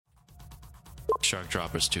Shark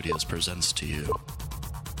Dropper Studios presents to you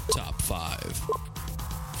Top 5.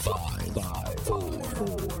 5, 4,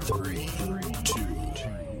 3,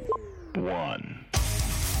 2, 1.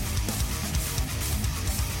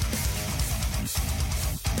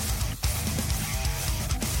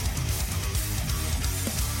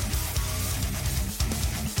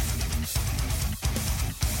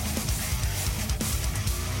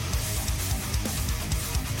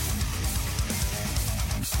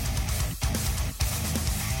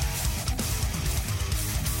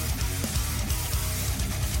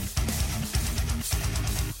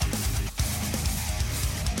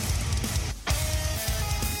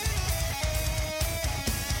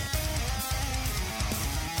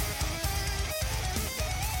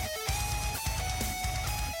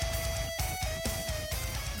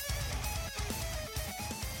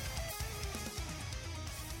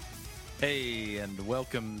 Hey, and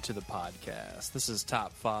welcome to the podcast. This is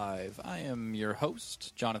Top 5. I am your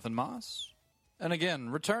host, Jonathan Moss. And again,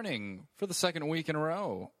 returning for the second week in a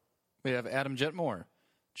row, we have Adam Jetmore,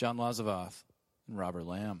 John Lazavoth, and Robert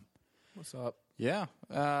Lamb. What's up? Yeah,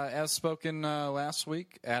 as spoken last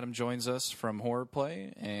week, Adam joins us from Horror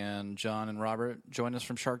Play, and John and Robert join us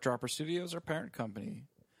from Shark Dropper Studios, our parent company.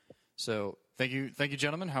 So, thank you,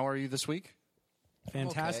 gentlemen. How are you this week?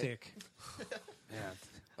 Fantastic. Man,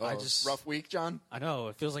 Oh, just rough week, John. I know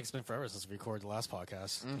it feels like it's been forever since we recorded the last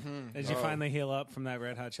podcast. Did you finally heal up from that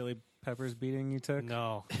Red Hot Chili Peppers beating you took?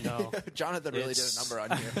 No. Jonathan really did a It's- number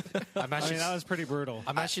on you. I'm I actually mean, that was pretty brutal.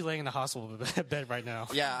 I'm actually laying in the hospital bed right now.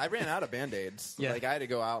 Yeah, I ran out of Band-Aids. Yeah. Like, I had to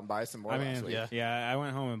go out and buy some more I last mean, week. I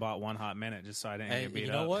went home and bought One Hot Minute just so I didn't Hey, get beat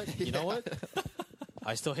you know up. what? You know what?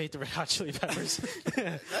 I still hate the Red Hot Chili Peppers.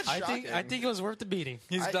 I think shocking. it was worth the beating.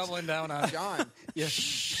 He's I- doubling down on it. John, Yeah.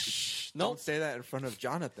 don't say that in front of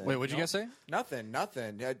Jonathan. Wait, what'd you guys say? Nothing.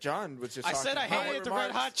 Yeah, John was just I talking said I about hated the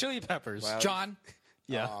remarks. Red Hot Chili Peppers. Wow. John,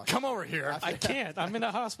 Yeah. come over here. I can't. I'm in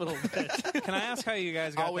a hospital bed. Can I ask how you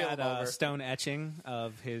guys I'll got wheel that him over. stone etching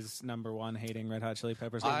of his number one hating Red Hot Chili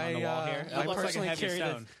Peppers on the wall here? It I looks like a personally heavy carried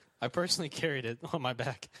stone. I personally carried it on my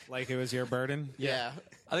back. Like it was your burden? Yeah.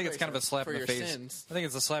 I think it's kind of a slap for in the your face. sins. I think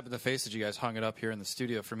it's a slap in the face that you guys hung it up here in the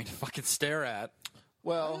studio for me to fucking stare at.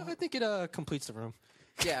 Well, I think it completes the room.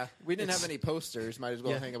 yeah, we didn't have any posters. Might as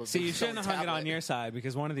well Yeah. hang up a See, big you shouldn't have stone hung it on tablet. your side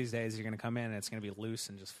because one of these days you're going to come in and it's going to be loose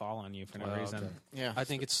and just fall on you for no reason. okay. Yeah. I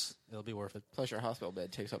think it'll be worth it. Plus, your hospital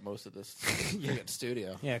bed takes up most of this freaking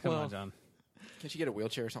studio. Yeah, come Well- on, John. Can't you get a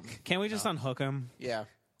wheelchair or something? Can't we just unhook him? Yeah.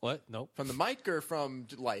 What? Nope. From the mic or from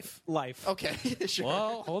life? Life. Okay, sure.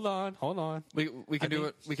 Well, hold on. We can do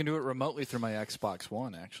it. We can do it remotely through my Xbox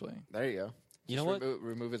One. Actually, There you go. You know Just what?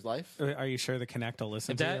 remove his life? Are you sure the Connect will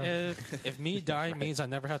listen If to that you? if me dying means I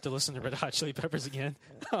never have to listen to Red Hot Chili Peppers again,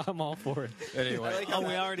 I'm all for it. anyway. Oh,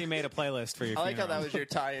 we already made a playlist for your I like how funeral. that was your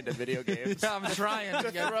tie into video games. I'm trying.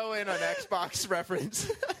 To throw in an Xbox reference.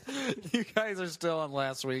 You guys are still on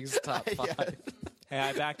last week's top 5. Hey,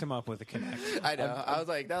 I backed him up with the Connect. I know. I was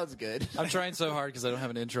like, that was good. I'm trying so hard because I don't have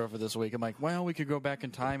an intro for this week. I'm like, well, we could go back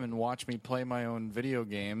in time and watch me play my own video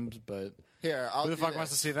games, but Here, I'll who the do fuck this.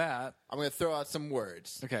 wants to see that? I'm going to throw out some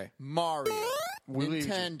words. Okay, Mario. Luigi.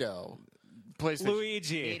 Nintendo. PlayStation.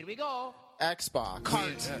 Luigi.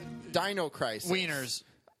 Xbox. Dino Crisis. Wieners.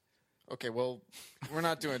 Okay, well, we're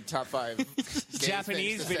not doing top 5 games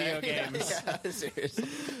Japanese things to video say. games. Yeah, seriously.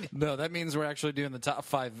 No, that means we're actually doing the top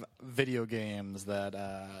 5 video games that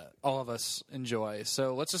all of us enjoy.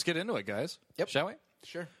 So let's just get into it, guys. Yep. Shall we?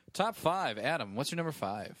 Sure. Top 5. Adam, what's your number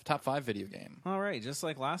 5? Top 5 video game. All right, just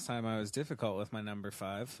like last time, I was difficult with my number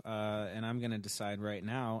 5, and I'm going to decide right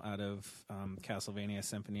now out of Castlevania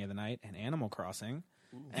Symphony of the Night and Animal Crossing.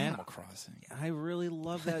 Animal Crossing. I really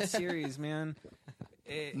love that series, man.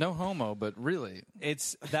 No homo, but really.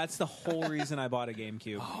 That's the whole reason I bought a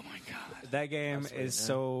GameCube. Oh my god. That game is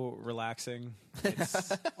so relaxing.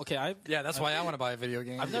 Okay, Yeah, that's why I want to buy a video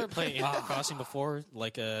game. I've never played Animal Crossing before.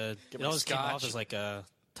 Like it me always came scotch. off as like a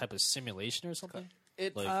type of simulation or something.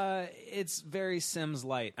 It's very Sims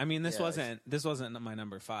light. I mean, this Yeah, wasn't my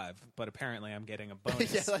number 5, but apparently I'm getting a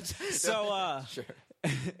bonus. Yeah, let's- So Sure.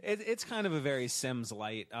 it's kind of a very Sims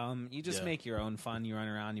light. You just Yeah. make your own fun. You run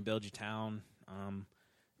around, you build your town,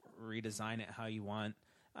 redesign it how you want.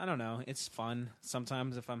 I don't know. It's fun.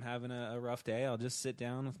 Sometimes if I'm having a rough day, I'll just sit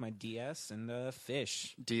down with my DS and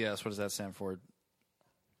fish. DS, what does that stand for?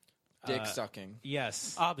 Dick sucking.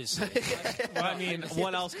 Yes. Obviously, Well, I mean,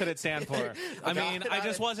 what else could it stand for? I mean, I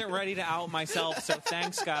just wasn't ready to out myself, so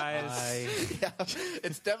thanks, guys. Yeah,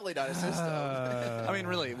 it's definitely not a system. I mean,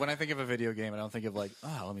 really, when I think of a video game, I don't think of like,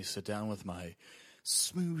 let me sit down with my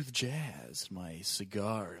smooth jazz, my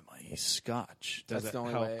cigar, and my scotch. That's the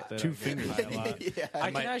only help way. that Two I get fingers. by a lot.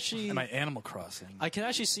 I can actually, And my Animal Crossing. I can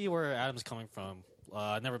actually see where Adam's coming from.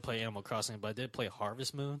 I never played Animal Crossing, but I did play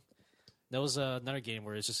Harvest Moon. That was another game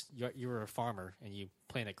where it's just you were a farmer and you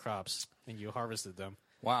planted crops and you harvested them.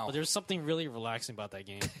 Wow. But there's something really relaxing about that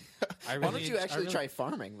game. Why don't you actually try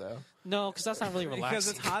farming though? No, because that's not really relaxing. Because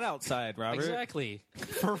it's hot outside, Robert. Exactly.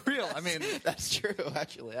 For real. I mean, That's true.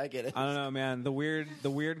 Actually, I get it. I don't know, man. The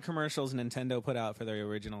weird commercials Nintendo put out for their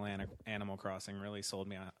original Animal Crossing really sold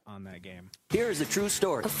me on that game. Here is a true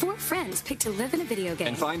story. Four friends pick to live in a video game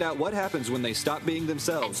And find out what happens when they stop being and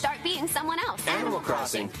themselves. start being someone else. Animal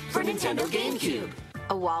Crossing for Nintendo GameCube.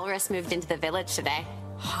 A walrus moved into the village today.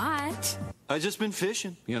 Hot. I just been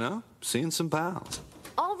fishing, seeing some pals.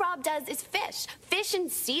 All Rob does is fish. Fish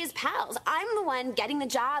and see his pals. I'm the one getting the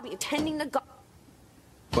job, tending the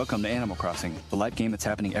Welcome to Animal Crossing, the live game that's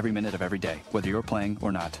happening every minute of every day, whether you're playing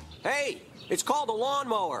or not. Hey, it's called a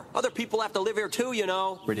lawnmower. Other people have to live here too,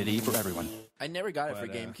 Rated E for everyone. I never got it for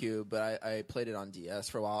But, GameCube, but I played it on DS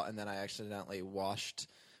for a while, and then I accidentally washed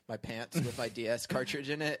my pants with my DS cartridge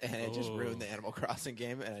in it, and it just ruined the Animal Crossing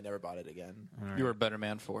game, and I never bought it again. you were a better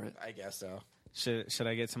man for it. I guess so. Should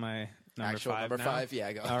I get to my number Actual 5 number now? 5?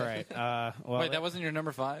 Yeah, go. All right. Well, Wait, that wasn't your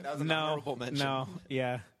number 5? That was an no, honorable mention. no,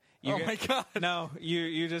 yeah. My God. No,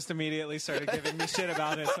 you just immediately started giving me shit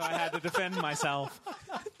about it, so I had to defend myself.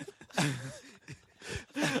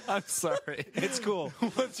 I'm sorry. It's cool.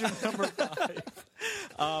 What's your number 5?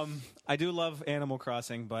 I do love Animal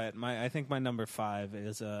Crossing, but I think my number 5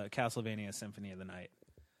 is Castlevania Symphony of the Night.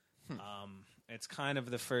 It's kind of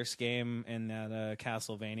the first game in that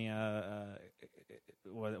Castlevania,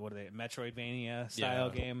 what are they, Metroidvania style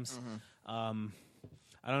games.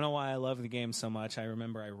 I don't know why I love the game so much. I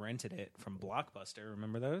remember I rented it from Blockbuster.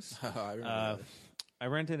 Remember those? Oh, I remember this. I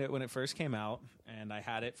rented it when it first came out, and I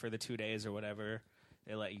had it for the 2 days or whatever.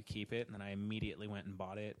 They let you keep it, and then I immediately went and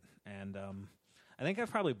bought it. And I think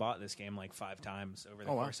I've probably bought this game like 5 times over the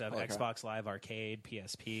course of Xbox Live Arcade,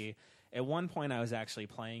 PSP. At one point, I was actually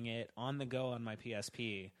playing it on the go on my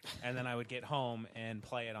PSP, and then I would get home and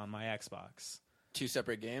play it on my Xbox. 2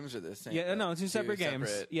 separate games or the same? Yeah, no, two separate games.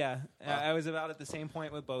 separate- Yeah, I was about at the same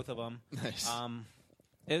point with both of them. Nice.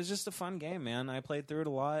 It was just a fun game, man. I played through it a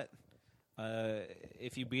lot.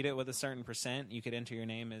 If you beat it with a certain percent, you could enter your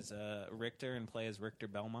name as Richter and play as Richter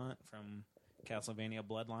Belmont from Castlevania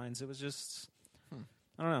Bloodlines. It was just,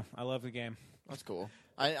 I don't know. I love the game. That's cool.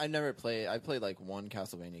 I never played. I played like one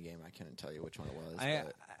Castlevania game. I couldn't tell you which one it was.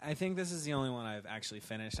 but- I think this is the only one I've actually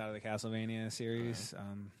finished out of the Castlevania series.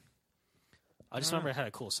 I just remember it had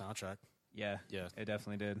a cool soundtrack. Yeah, Yeah. it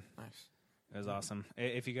definitely did. Nice. It was awesome.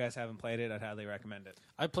 If you guys haven't played it, I'd highly recommend it.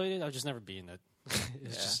 I played it. I've just never beaten it. It's Yeah.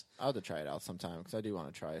 just I'll have to try it out sometime because I do want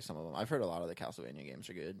to try some of them. I've heard a lot of the Castlevania games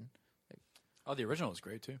are good. Oh, the original was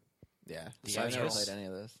great, too. Yeah. The So I never actual- played any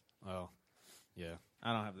of this. oh yeah.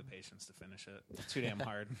 I don't have the patience to finish it. It's too damn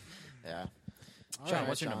hard. Yeah. John, right,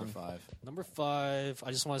 what's your John. number 5? Number 5.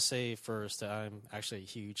 I just want to say first that I'm actually a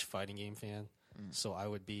huge fighting game fan, so I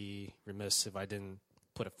would be remiss if I didn't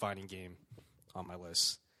put a fighting game on my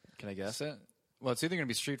list. Can I guess it? Well, it's either going to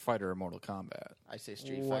be Street Fighter or Mortal Kombat. I say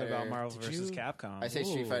Street What Fighter. about Marvel vs. you- Capcom? I say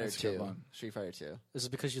Street Ooh, Fighter that's a good 2. one. Street Fighter 2. Is it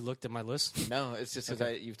because you looked at my list? No, it's just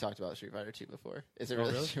because you've talked about Street Fighter 2 before. Is it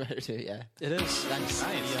really, really? Street Fighter 2? Yeah. It is. Nice.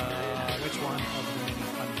 Which one of the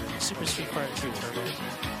 100? Super Street Fighter 2 Turbo.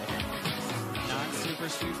 Not Super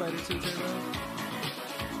Street Fighter 2 Turbo?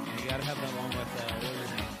 You gotta have that one with what was his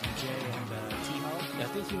name? DJ and T-Hawk? Yeah, I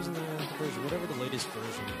think he was in the version, whatever the latest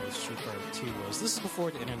version of Street Fighter 2 was. This is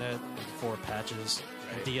before the internet, before patches,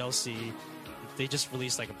 and DLC. They just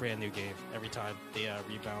released like a brand new game every time they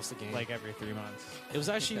rebalance the game. Like every 3 months. It was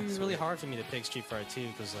actually really hard for me to pick Street Fighter 2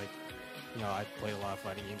 because, like, you know, I played a lot of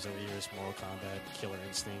fighting games over the years, Mortal Kombat, Killer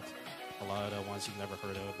Instinct, a lot of the ones you've never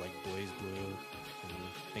heard of, like Blaze Blue, and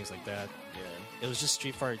things like that. Yeah. It was just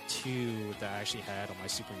Street Fighter 2 that I actually had on my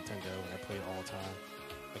Super Nintendo, and I played all the time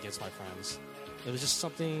against my friends. It was just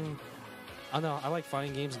something, I don't know, I like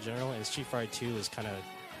fighting games in general, and Street Fighter 2 is kind of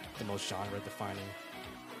the most genre-defining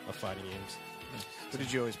of fighting games. Who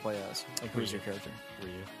did you always play as? Like, who's your character?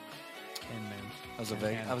 Ryu. I was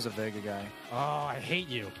a Vega guy. Oh, I hate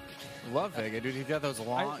you. Love Vega, dude. He got those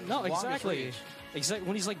long. No, longest exactly. reach. Exactly.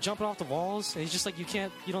 When he's like jumping off the walls, and he's just like you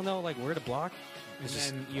don't know like where to block. And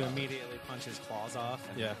then you immediately punch his claws off.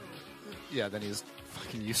 And Yeah. Yeah, then he's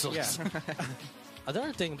fucking useless. Yeah.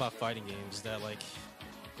 Another thing about fighting games is that like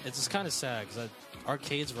it's just kind of sad because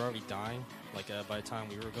arcades were already dying like by the time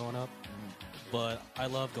we were growing up. But I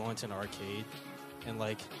love going to an arcade and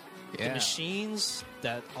like the Yeah. machines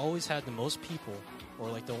that always had the most people or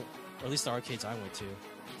like the or at least the arcades I went to,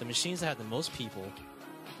 the machines that had the most people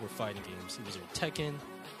were fighting games. It was your Tekken,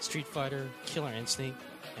 Street Fighter, Killer Instinct,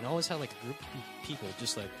 and always had like a group of people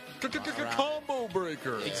just like Combo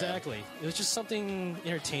breaker. exactly. It was just something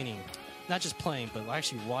entertaining, not just playing, but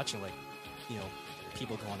actually watching like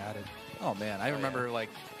people going at it. Oh man, I remember like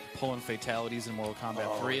pulling fatalities in Mortal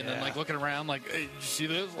Kombat 3, and then like looking around like, hey, did you see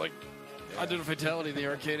this? Like, I did a fatality in the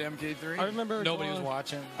arcade MK3. I remember nobody was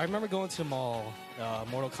watching. I remember going to the mall.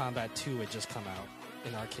 Mortal Kombat 2 had just come out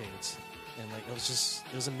in arcades, and like it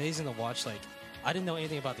was amazing to watch. Like, I didn't know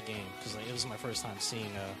anything about the game because like it was my first time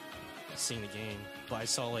seeing the game, but I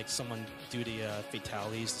saw like someone do the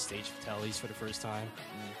fatalities, the stage fatalities for the first time,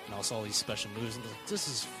 and I saw all these special moves, and I was like, this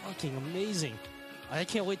is fucking amazing. I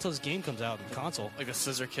can't wait till this game comes out in console. Like a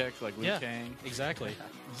scissor kick, like Liu Kang. Exactly.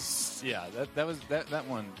 Yeah, that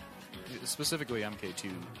one, specifically MK2,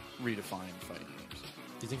 redefined fighting games.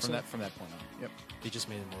 Do you think from so? From that point on. Yep. They just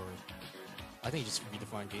made it more. I think it just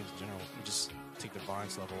redefined games in general. You just take the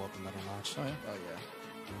violence level up another notch. Oh yeah. Oh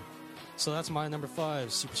yeah. So that's my number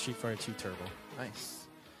 5, Super Street Fighter 2 Turbo. Nice.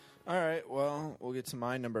 All right. Well, we'll get to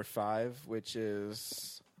my number 5, which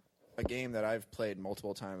is a game that I've played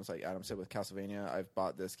multiple times. Like Adam said with Castlevania, I've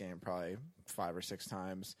bought this game probably 5 or 6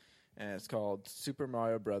 times, and it's called Super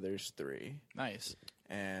Mario Brothers 3. Nice.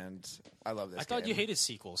 And I love this I thought game. you hated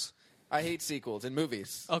sequels. I hate sequels in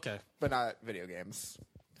movies. Okay. But not video games.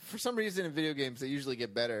 For some reason, in video games, they usually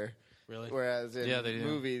get better. Really? Whereas in they do.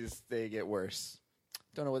 movies, they get worse.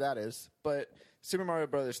 Don't know what that is. But Super Mario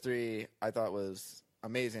Brothers 3, I thought was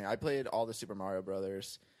amazing. I played all the Super Mario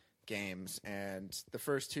Brothers games, and the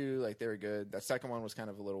first 2, like, they were good. That second one was kind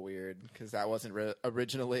of a little weird because that wasn't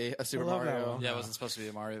originally a Super love that Mario. one. Yeah, it wasn't supposed to be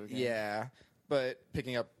a Mario game. Yeah, but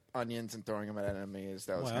picking up onions and throwing them at enemies,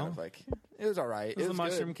 that was kind Well, of like, it was all right. It was the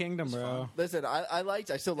Mushroom good. Kingdom, It was bro. fun. Listen,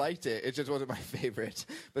 I still liked it. It just wasn't my favorite.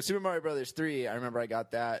 But Super Mario Brothers 3, I remember I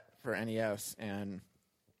got that for NES, and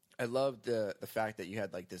I loved the fact that you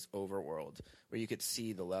had like this overworld where you could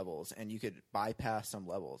see the levels and you could bypass some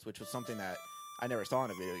levels, which was something that I never saw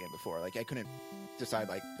in a video game before. Like, I couldn't decide,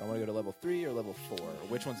 like, I want to go to level 3 or level 4, or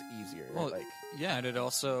which one's easier. Well, like, yeah, and it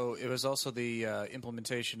was also the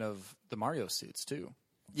implementation of the Mario suits too.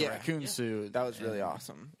 The raccoon suit. That was really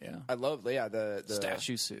awesome. Yeah. I love the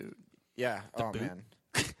statue suit. Yeah. Oh boot? man.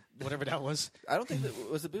 Whatever that was. I don't think that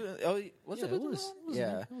was the boot. Oh, was Yeah, it boot? it was. It was in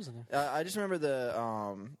Yeah. there. It was in there. I just remember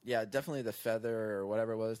definitely the feather or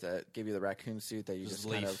whatever it was that gave you the raccoon suit that you just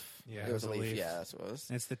kind of. Yeah, it was a leaf. Yeah, that's what it was.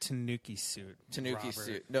 It's the Tanuki suit. Tanuki Robert.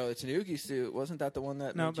 suit. No, the Tanuki suit wasn't that the one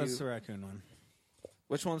that? No, made that's you, the raccoon one.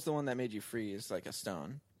 Which one's the one that made you freeze like a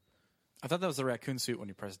stone? I thought that was the raccoon suit when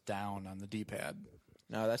you press down on the D-pad.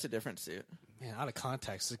 No, that's a different suit. Man, out of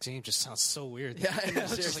context, this game just sounds so weird. Yeah, I know,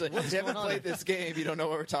 It's just seriously. like, what's If you haven't going on? played this game, you don't know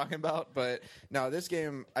what we're talking about. But no, this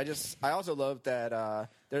game, I also love that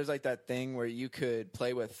there's like that thing where you could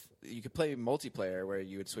play multiplayer where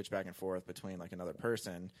you would switch back and forth between like another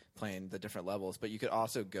person playing the different levels. But you could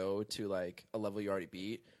also go to like a level you already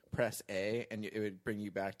beat, press A, and it would bring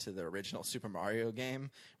you back to the original Super Mario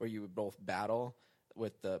game where you would both battle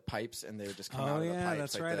with the pipes, and they would just come out of the pipes.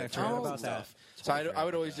 That's like right. the I forgot turrets about and that. stuff. So I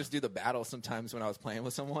would always just do the battle sometimes when I was playing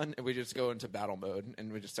with someone, and we just go into battle mode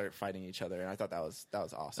and we just start fighting each other. And I thought that was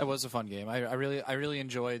awesome. That was a fun game. I really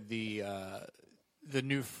enjoyed the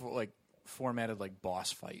new formatted like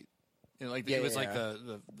boss fight. You know, like it was like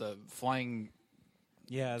the flying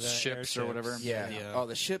Yeah, the ships or whatever. Yeah. Yeah. Oh,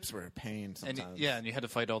 the ships were a pain And sometimes. and you had to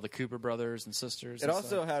fight all the Cooper brothers and sisters. It and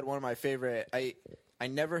also stuff. had one of my favorite. I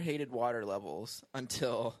never hated water levels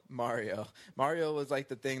until Mario. Mario was like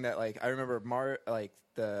the thing that like I remember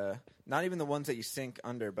not even the ones that you sink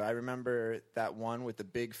under, but I remember that one with the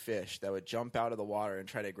big fish that would jump out of the water and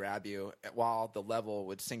try to grab you while the level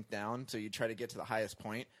would sink down. So you try to get to the highest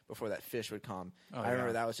point before that fish would come. I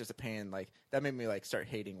remember that was just a pain. Like that made me like start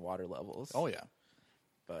hating water levels. Oh yeah.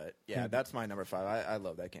 But yeah, that's my number 5. I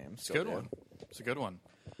love that game. It's a good one. It's a good one.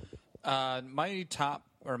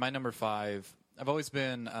 My number 5. I've always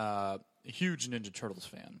been a huge Ninja Turtles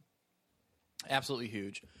fan. Absolutely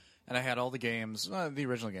huge. And I had all the games, the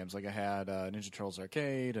original games. Like I had Ninja Turtles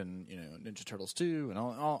Arcade and Ninja Turtles 2 and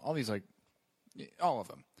all these, like all of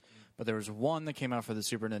them. But there was one that came out for the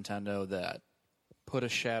Super Nintendo that put a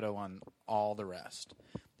shadow on all the rest.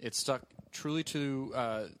 It stuck truly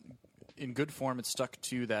to, in good form, it stuck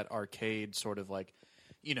to that arcade sort of like,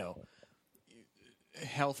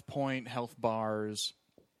 health point, health bars.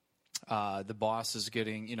 The boss is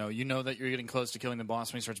getting, you know that you're getting close to killing the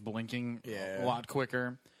boss when he starts blinking a lot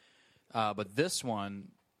quicker. But this one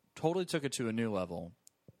totally took it to a new level.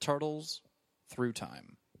 Turtles Through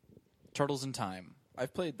Time. Turtles in Time.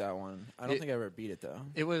 I've played that one. I don't think I ever beat it though.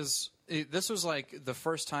 This was like the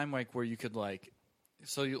first time like where you could like,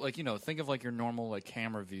 so you like, you know, think of like your normal like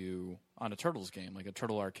camera view on a Turtles game, like a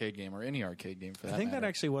Turtle arcade game or any arcade game for that I think matter. that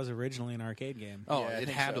actually was originally an arcade game. Oh, Yeah, I it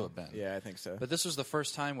think had to so. have been. Yeah, I think so. But this was the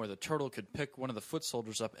first time where the turtle could pick one of the foot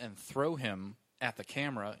soldiers up and throw him at the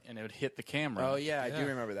camera, and it would hit the camera. Oh yeah, I do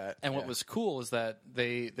remember that. And what Yeah. was cool is that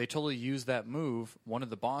they totally used that move. One of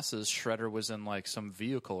the bosses, Shredder, was in like some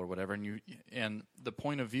vehicle or whatever, and the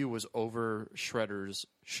point of view was over Shredder's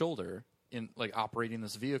shoulder in like operating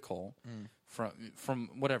this vehicle from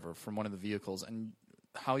one of the vehicles, and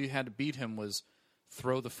how you had to beat him was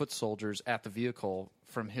throw the foot soldiers at the vehicle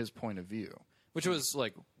from his point of view, which was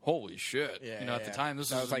like holy shit. Yeah, at the time this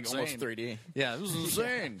that was like insane. almost 3D. Yeah, it was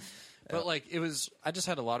insane. But like it was, I just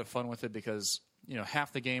had a lot of fun with it because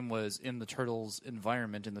half the game was in the Turtles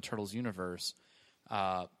environment, in the Turtles universe,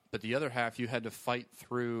 but the other half you had to fight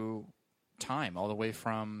through time, all the way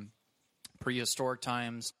from prehistoric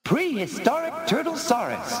times, Prehistoric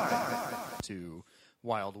Turtlesaurus. to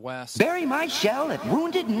Wild West, Bury my shell at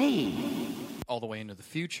Wounded Knee. all the way into the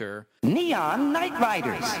future, Neon Knight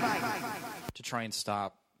Riders. to try and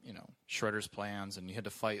stop Shredder's plans, and you had to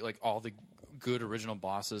fight like all the good original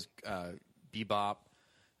bosses, Bebop,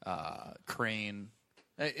 Crane.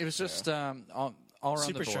 It was just all around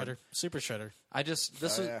Super the board. Shredder. Super Shredder.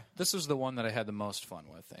 This was the one that I had the most fun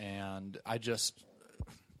with, and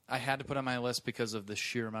I had to put on my list because of the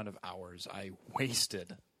sheer amount of hours I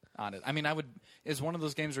wasted on it. I mean, it's one of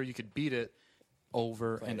those games where you could beat it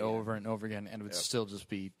over and over and over again, and it would still just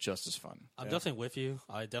be just as fun. I'm definitely with you.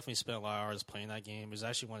 I definitely spent a lot of hours playing that game. It was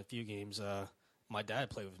actually one of the few games my dad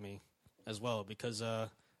played with me as well because, the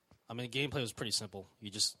gameplay was pretty simple. You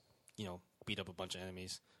just, beat up a bunch of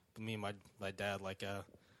enemies. But me and my dad,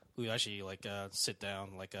 we would actually, sit down,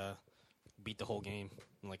 beat the whole game,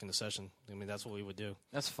 in the session. I mean, that's what we would do.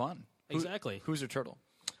 That's fun. Exactly. Who's your turtle?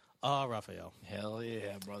 Raphael. Hell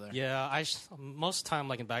yeah, brother. Yeah, most of the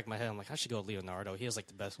time, in the back of my head, I'm like, I should go with Leonardo. He has, the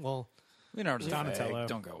best. Well, Leonardo's Donatello. fake.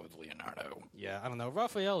 Don't go with Leonardo. yeah, I don't know.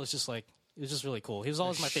 Raphael is just, it was just really cool. He was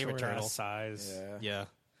always my favorite Short-ass turtle. size. Yeah,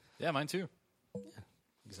 Yeah, mine too.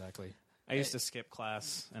 exactly. I used to skip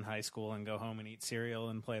class in high school and go home and eat cereal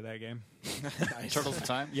and play that game. Turtles in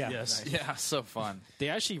Time? Yeah. Yes. Yeah, so fun. They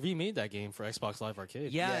actually remade that game for Xbox Live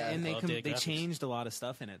Arcade. Yeah, and they Updated they graphics. changed a lot of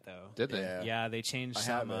stuff in it though. Did they? Yeah. Yeah, they changed I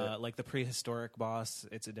have some it. like the prehistoric boss.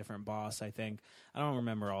 It's a different boss, I think. I don't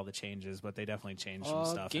remember all the changes, but they definitely changed some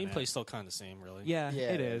stuff. in it. Gameplay's still kind of the same, really. Yeah, Yeah,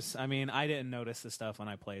 it it is. I mean, I didn't notice the stuff when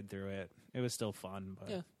I played through it. It was still fun, but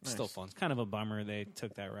Yeah, it's still fun. it's kind of a bummer they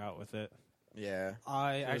took that route with it. Yeah.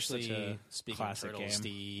 I was such actually, a speaking of classic Turtles,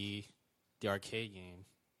 game. the arcade game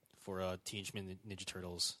for Teenage Mutant Ninja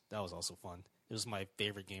Turtles, that was also fun. It was my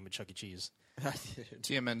favorite game at Chuck E. Cheese.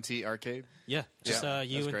 TMNT Arcade? Yeah, just Yeah,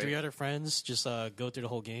 you that's and great. 3 other friends just go through the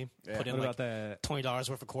whole game. Put in What about the $20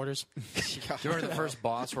 worth of quarters. Do you remember the first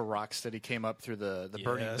boss where Rocksteady came up through the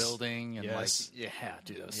burning Yes. building? And Yes.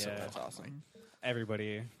 dude, that was so Yeah. that's awesome.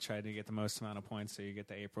 everybody tried to get the most amount of points so you get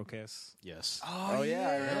the April kiss? Yes. Oh yeah,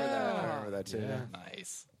 I remember that. I remember that too. Yeah.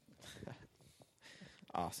 Nice.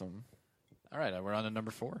 Awesome. All right, we're on to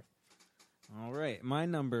number 4. All right, my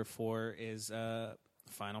number 4 is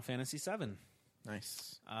Final Fantasy VII.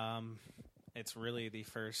 Nice. It's really the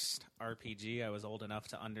first RPG. I was old enough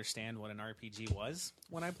to understand what an RPG was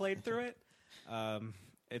when I played through it.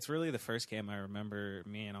 It's really the first game I remember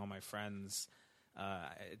me and all my friends.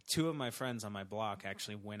 2 of my friends on my block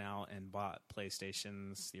actually went out and bought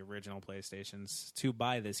PlayStations, the original PlayStations, to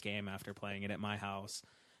buy this game after playing it at my house.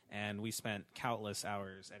 And we spent countless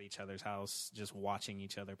hours at each other's house just watching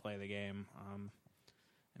each other play the game.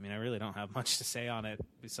 I mean, I really don't have much to say on it.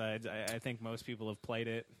 Besides, I think most people have played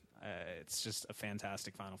it. It's just a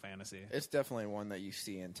fantastic Final Fantasy. It's definitely one that you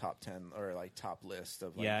see in top 10 or top list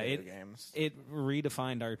of Yeah, video games. It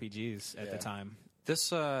redefined RPGs at the Yeah. time.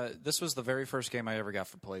 This was the very first game I ever got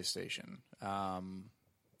for PlayStation.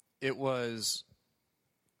 It was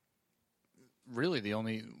really the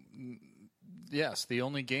only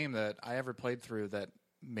game that I ever played through that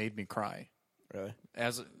made me cry. Really?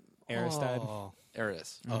 As Aristide. Oh,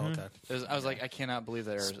 Aris. okay. I was like, I cannot believe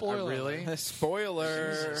that Aris. Spoiler Really?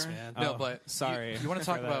 Spoiler. Jesus, man. No, Oh, but sorry You want to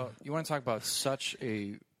talk for that. about such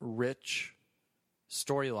a rich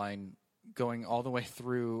storyline going all the way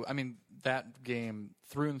through. I mean, that game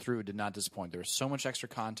through and through did not disappoint. There was so much extra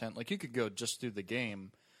content. Like you could go just through the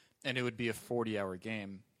game, and it would be a 40-hour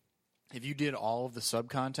game. If you did all of the sub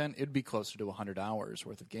content, it'd be closer to 100 hours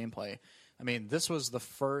worth of gameplay. I mean, this was the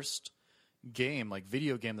first game,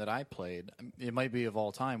 video game that I played. It might be of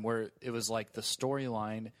all time, where it was like the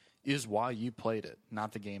storyline is why you played it,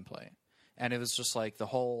 not the gameplay. and it was just like the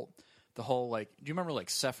whole like. Do you remember like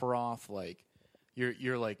Sephiroth? Like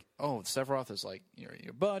you're like, oh, Sephiroth is like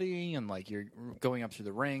your buddy, and like you're going up through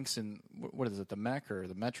the ranks, and what is it, the mech or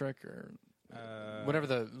the metric or whatever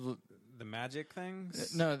the magic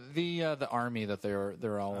things? No, the army that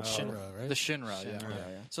they're all Shinra, right? The Shinra, yeah.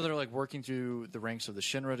 So they're like working through the ranks of the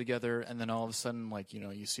Shinra together, and then all of a sudden, like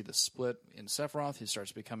you see the split in Sephiroth. He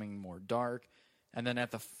starts becoming more dark, and then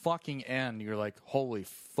at the fucking end, you're like, holy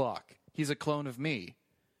fuck, he's a clone of me.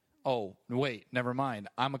 Oh wait, never mind,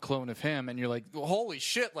 I'm a clone of him, and you're like, holy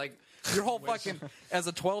shit, like your whole fucking as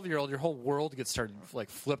a 12-year-old, your whole world gets started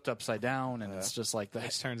like flipped upside down, and it's just like that.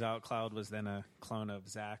 It turns out Cloud was then a clone of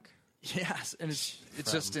Zack. Yes, and it's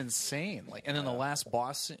just insane. Like, and then the last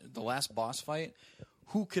boss fight,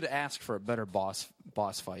 who could ask for a better boss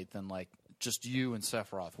fight than like just you and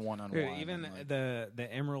Sephiroth one-on-one? Even like, the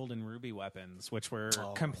Emerald and Ruby weapons, which were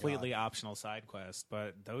completely optional side quests,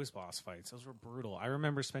 but those boss fights, those were brutal. I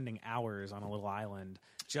remember spending hours on a little island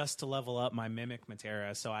just to level up my Mimic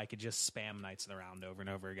Matera so I could just spam Knights of the Round over and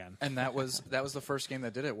over again. And that was the first game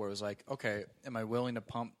that did it, where it was like, okay, am I willing to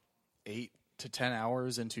pump 8 to 10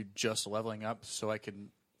 hours into just leveling up so I can,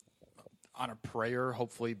 on a prayer,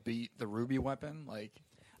 hopefully beat the Ruby weapon? Like,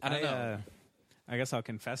 I don't know. I guess I'll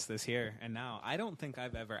confess this here and now. I don't think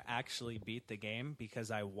I've ever actually beat the game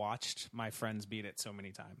because I watched my friends beat it so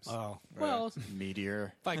many times. Oh, well,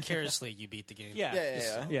 Meteor. Vicariously, you beat the game. Yeah.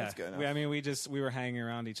 That's good enough. I mean, we were hanging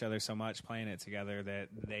around each other so much playing it together that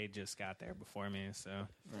they just got there before me. So,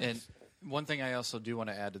 and one thing I also do want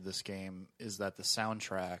to add to this game is that the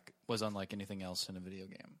soundtrack was unlike anything else in a video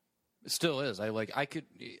game. It still is. I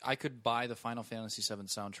could buy the Final Fantasy VII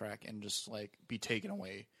soundtrack and just like be taken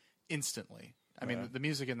away instantly. I mean, the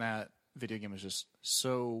music in that video game is just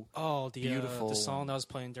so beautiful. The song that was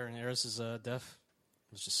playing during Aeris' death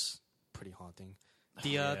was just pretty haunting.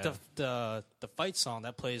 The fight song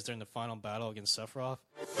that plays during the final battle against Sephiroth.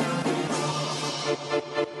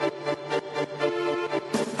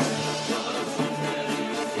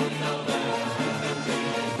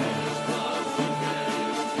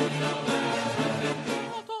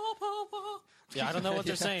 Yeah, I don't know what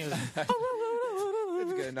they're saying.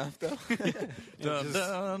 It's good enough, though. Dun,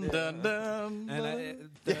 dun, dun, dun. And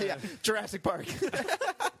yeah, Jurassic Park.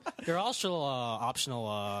 There are also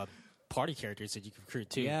optional party characters that you can recruit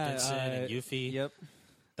too. Yeah, Vincent and Yuffie. Yep.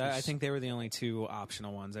 I think they were the only two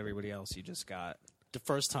optional ones. Everybody else you just got. The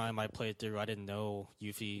first time I played through, I didn't know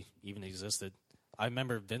Yuffie even existed. I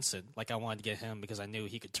remember Vincent. Like, I wanted to get him because I knew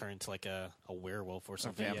he could turn into like a werewolf or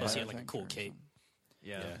something. Plus, he had like a cool cape.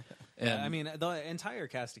 Yeah. I mean, the entire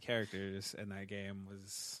cast of characters in that game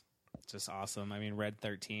was just awesome. I mean, Red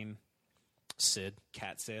 13, Sid,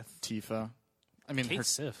 Cat Sith, Tifa. I mean, Kate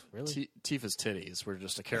Sith, really? Tifa's titties were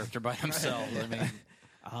just a character by themselves. I mean,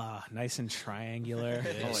 nice and triangular.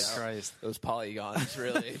 Holy Christ. Those polygons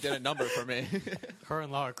really did a number for me. Her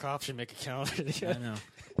and Lara Croft should make a counter. I know.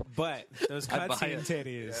 But those cutscene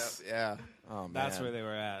titties. Yeah. Oh, man. That's where they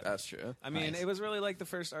were at. That's true. I mean, it was really like the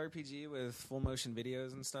first RPG with full motion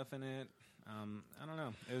videos and stuff in it. I don't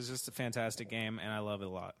know. It was just a fantastic game, and I love it a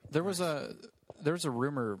lot. There was a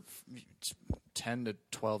rumor 10 to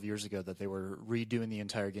 12 years ago that they were redoing the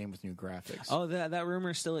entire game with new graphics. Oh, that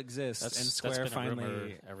rumor still exists. And Square that's been finally, a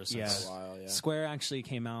rumor ever since. A while, yeah. Square actually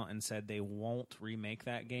came out and said they won't remake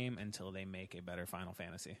that game until they make a better Final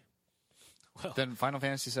Fantasy. Well, then Final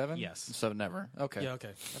Fantasy VII? Yes. So never. Okay. Yeah,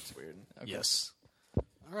 okay. That's weird. Okay. Yes.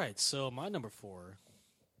 All right, so my number 4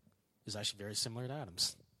 is actually very similar to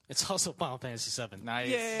Adam's. It's also Final Fantasy VII. Nice.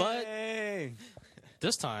 Yay! But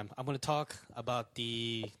this time, I'm going to talk about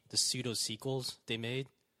the pseudo sequels they made.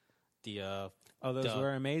 Those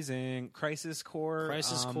were amazing. Crisis Core.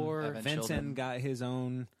 Advent Vincent Children. got his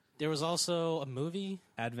own. There was also a movie.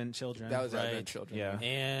 Advent Children. That was Right. Advent Children. Yeah.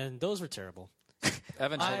 And those were terrible.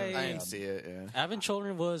 Advent Children. I didn't see it, yeah. Advent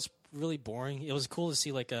Children was really boring. It was cool to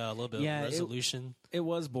see like a little bit of resolution. It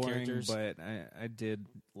was boring, Characters. but I did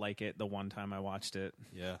like it the one time I watched it.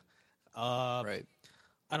 Yeah. Right.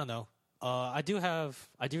 I don't know. I do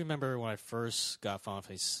remember when I first got Final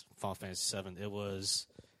Fantasy VII. It was,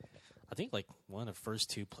 I think, like one of the first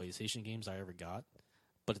 2 PlayStation games I ever got.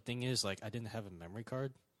 But the thing is, like, I didn't have a memory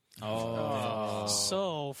card. Oh.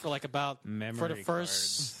 So for like about for the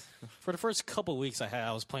first couple weeks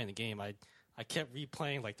I was playing the game. I kept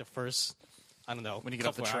replaying like the first, I don't know, When you get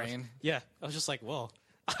off the couple hours. train? Yeah, I was just like, well,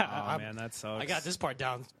 Man, that sucks. I got this part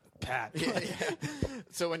down pat.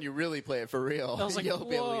 So when you really play it for real, I was like, you'll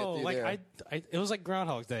be able to whoa! get through Like there. it was like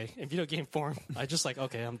Groundhog Day in video game form. I just like,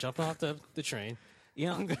 okay, I'm jumping off the train.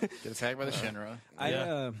 Get attacked by the Shinra.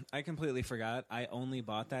 I completely forgot. I only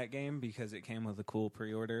bought that game because it came with a cool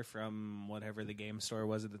pre-order from whatever the game store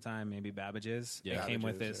was at the time, maybe Babbage's. Yeah, it came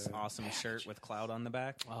with Babbage's, this awesome shirt with Cloud on the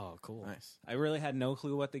back. Oh, cool. Nice. I really had no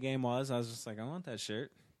clue what the game was. I was just like, I want that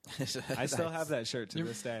shirt. I still have that shirt to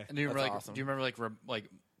this day. And do you That's remember, awesome. do you remember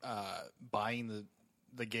buying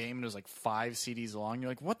the game and it was like 5 CDs long? You're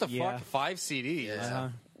like, what the Yeah. fuck? 5 CDs? Yeah. Uh-huh.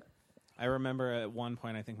 I remember at one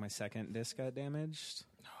point, I think my second disc got damaged.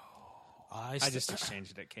 I just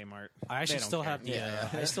exchanged it at Kmart. I actually They don't still care. have the. Yeah.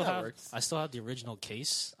 I still That have. works. I still have the original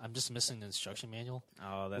case. I'm just missing the instruction manual.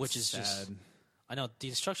 Oh, that's which is sad. just. I know the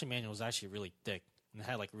instruction manual was actually really thick and it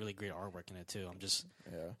had like really great artwork in it too. I'm just.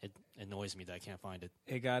 Yeah. It annoys me that I can't find it.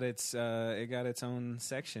 It got its own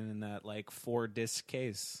section in that like 4-disc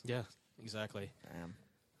case. Yeah, exactly. Damn.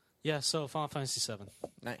 Yeah, so Final Fantasy VII.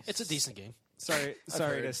 Nice. It's a decent game. Sorry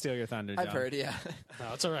heard. to steal your thunder, John. I've heard, yeah.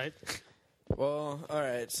 No, it's all right. Well, all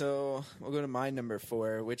right. So we'll go to my number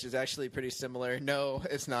 4, which is actually pretty similar. No,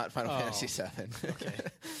 it's not Final Fantasy VII. Okay.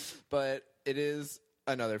 But it is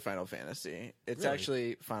another Final Fantasy. It's Really?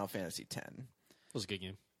 actually Final Fantasy X. It was a good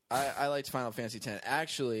game. I liked Final Fantasy X.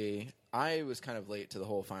 Actually, I was kind of late to the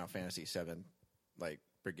whole Final Fantasy VII, like,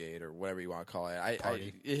 brigade or whatever you want to call it.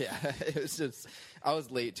 Party. It was just, I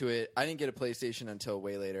was late to it. I didn't get a PlayStation until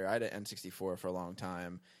way later. I had an N64 for a long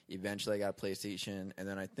time. Eventually, I got a PlayStation, and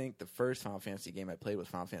then I think the first Final Fantasy game I played was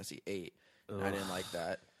Final Fantasy VIII. I didn't like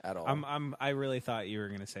that at all. I really thought you were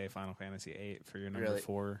going to say Final Fantasy VIII for your number Really?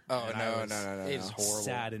 4. Oh, and no, I was no. It's horrible.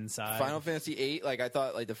 sad inside. Final Fantasy VIII, like I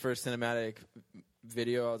thought, like the first cinematic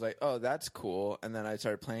video, I was like, "Oh, that's cool," and then I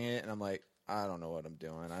started playing it, and I'm like, "I don't know what I'm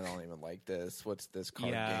doing. I don't even like this. What's this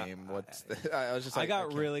card Yeah, game? What's?" I was just like, I got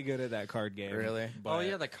can't- really good at that card game. Really? but Oh,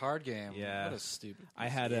 yeah, the card game. Yeah. What a stupid. I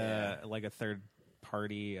had Yeah. a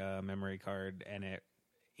third-party memory card, and it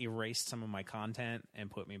erased some of my content and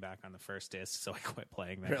put me back on the first disc, so I quit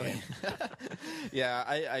playing that Really? game. Yeah,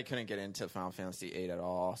 I couldn't get into Final Fantasy VIII at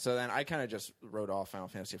all. So then I kind of just wrote off Final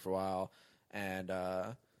Fantasy for a while. And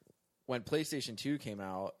when PlayStation 2 came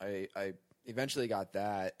out, I eventually got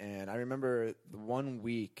that. And I remember the 1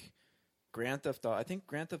 week, Grand Theft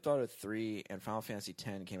Auto 3 and Final Fantasy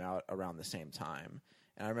X came out around the same time.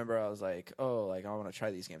 And I remember I was like, oh, like, I want to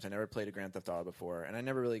try these games. I never played a Grand Theft Auto before, and I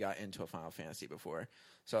never really got into a Final Fantasy before.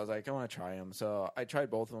 So I was like, I want to try them. So I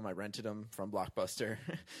tried both of them. I rented them from Blockbuster,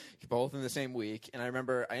 both in the same week. And I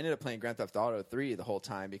remember I ended up playing Grand Theft Auto 3 the whole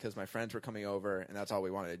time because my friends were coming over, and that's all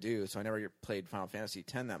we wanted to do. So I never played Final Fantasy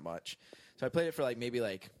X that much. So I played it for maybe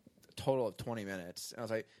a total of 20 minutes. And I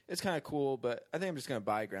was like, it's kind of cool, but I think I'm just going to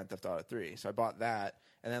buy Grand Theft Auto 3. So I bought that.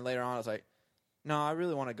 And then later on, I was like, no, I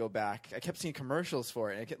really want to go back. I kept seeing commercials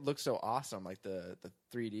for it, and it looked so awesome, like the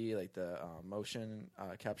 3D, like the motion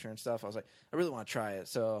capture and stuff. I was like, I really want to try it.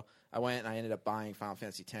 So I went, and I ended up buying Final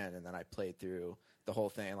Fantasy X, and then I played through the whole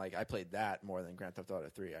thing. Like, I played that more than Grand Theft Auto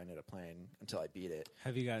 3. I ended up playing until I beat it.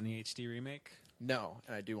 Have you gotten the HD remake? No,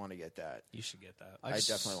 and I do want to get that. You should get that. I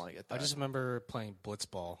definitely want to get that. I just remember playing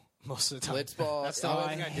Blitzball most of the time. Blitzball. That's the oh, only I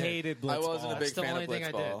thing I did. hated Blitzball. I wasn't a big That's the fan only of thing I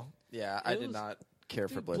did. Blitzball. Yeah, I did was- not care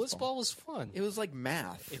for Dude, Blitzball. Blitzball was fun. It was like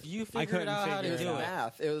math. If you I figured couldn't out how figure to it do out. it,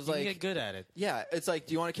 math. It was you like can get good at it. Yeah, it's like,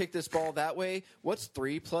 do you want to kick this ball that way? What's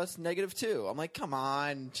 3 plus -2? I'm like, come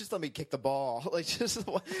on, just let me kick the ball. Like, just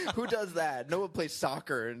who does that? No one plays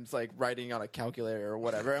soccer and it's like writing on a calculator or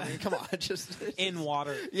whatever. I mean, come on, just In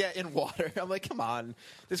water. Yeah, in water. I'm like, come on,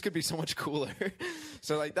 this could be so much cooler.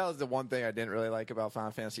 So like, that was the one thing I didn't really like about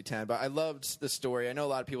Final Fantasy X. But I loved the story. I know a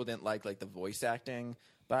lot of people didn't like the voice acting,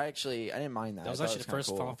 but I didn't mind that. That was I thought actually it the first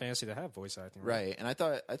kinda Final cool. Fantasy to have voice acting. Right, and I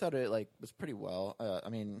thought it was pretty well. I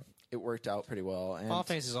mean, it worked out pretty well. And Final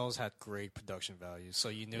Fantasy's always had great production values, so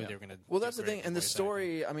you knew they were going to. Well, that's the thing, and the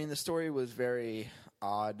story. I mean, the story was very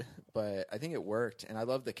odd, but I think it worked, and I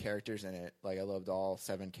loved the characters in it. Like, I loved all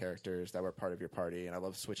 7 characters that were part of your party, and I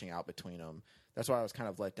loved switching out between them. That's why I was kind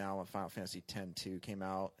of let down when Final Fantasy X-2 came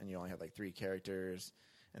out, and you only had 3 characters,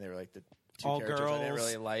 and they were the 2 All characters I didn't girls.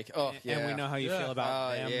 really like. Oh, yeah, And we know how you feel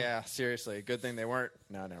about them. Yeah, seriously, good thing they weren't.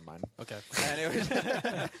 No, never mind. Okay. Anyways,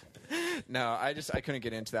 no, I couldn't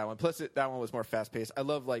get into that one. Plus, that one was more fast paced. I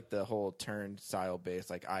love the whole turn style base.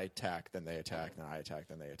 Like, I attack, then they attack, then I attack,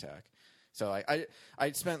 then they attack. So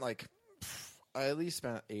I spent I at least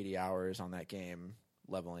spent 80 hours on that game,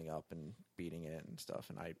 leveling up and beating it and stuff.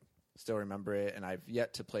 And I still remember it, and I've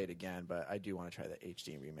yet to play it again. But I do want to try the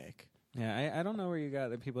HD remake. Yeah, I don't know where you got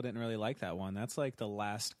that people didn't really like that one. That's the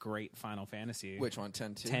last great Final Fantasy. Which one?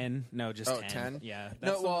 10 2? 10? No, just 10. 10? Yeah. No,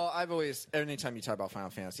 that's the well, I've always, anytime you talk about Final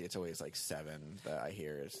Fantasy, it's always 7 that I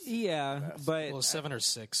hear is. Yeah, best. but Well, 7 or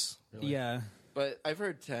 6. Really. yeah, But I've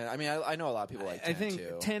heard 10. I mean, I know a lot of people like 10 I think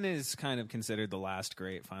too. 10 is kind of considered the last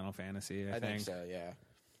great Final Fantasy. I think so.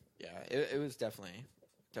 Yeah, it was definitely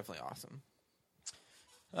awesome.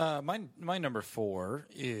 My number 4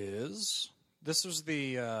 is. This was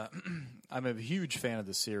the. I'm a huge fan of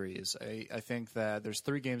the series. I think that there's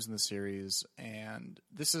 3 games in the series, and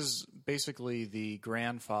this is basically the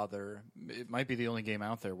grandfather. It might be the only game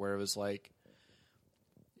out there where it was like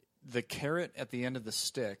the carrot at the end of the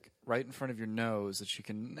stick right in front of your nose that you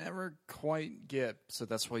can never quite get, so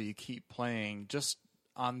that's why you keep playing just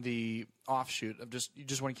on the offshoot of you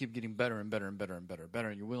just want to keep getting better and better and better and better and better,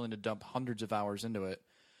 and you're willing to dump hundreds of hours into it.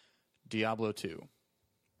 Diablo 2.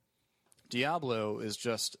 Diablo is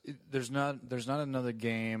just there's not another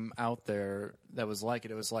game out there that was like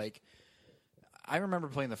it. It was like I remember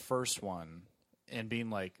playing the first one and being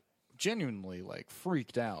like genuinely like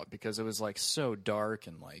freaked out because it was like so dark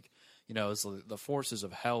and like it was the forces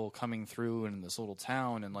of hell coming through in this little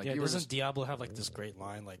town and like doesn't Diablo have like this great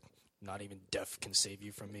line like not even death can save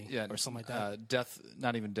you from me or something like that?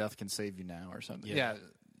 Not even death can save you now or something. Yeah,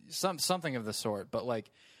 something of the sort. But like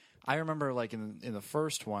I remember like in the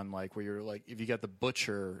first one, like where you're like, if you got the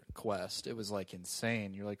butcher quest, it was like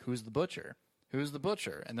insane. You're like, who's the butcher? Who's the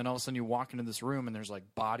butcher? And then all of a sudden you walk into this room and there's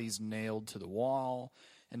like bodies nailed to the wall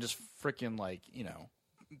and just freaking like,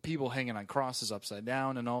 people hanging on crosses upside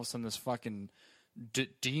down. And all of a sudden this fucking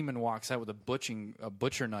demon walks out with a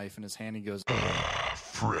butcher knife in his hand. He goes,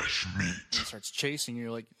 fresh meat. And starts chasing you.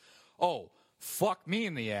 You're like, oh, fuck me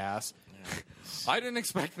in the ass. Yeah. I didn't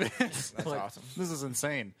expect this. That's awesome. This is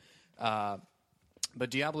insane. But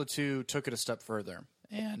Diablo 2 took it a step further,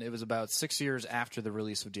 and it was about 6 years after the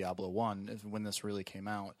release of Diablo 1 when this really came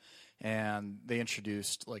out, and they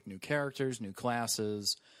introduced like new characters, new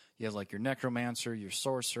classes. You have like your necromancer, your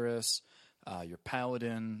sorceress, your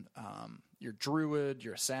paladin, your druid,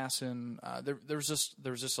 your assassin. There was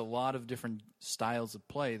just a lot of different styles of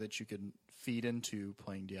play that you could feed into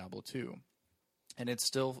playing Diablo 2, and it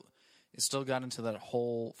still got into that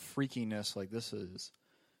whole freakiness. Like this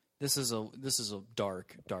is a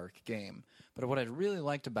dark game. But what I really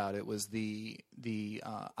liked about it was the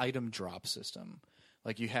item drop system.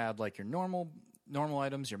 Like you had like your normal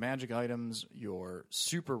items, your magic items, your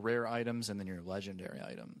super rare items, and then your legendary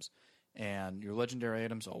items. And your legendary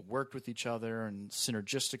items all worked with each other, and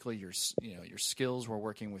synergistically, your skills were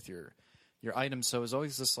working with your items. So it was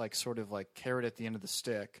always this like sort of like carrot at the end of the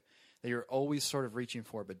stick that you're always sort of reaching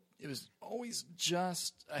for, but it was always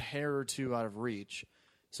just a hair or two out of reach.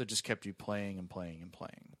 So it just kept you playing and playing and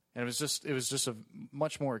playing, and it was just a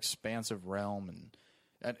much more expansive realm,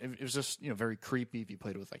 and it was just very creepy if you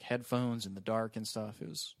played with like headphones in the dark and stuff. It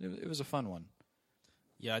was a fun one.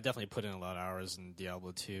 Yeah, I definitely put in a lot of hours in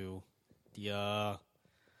Diablo 2. I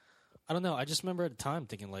don't know. I just remember at the time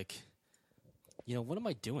thinking like, what am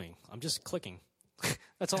I doing? I'm just clicking.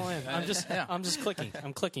 That's all I am. I'm just clicking.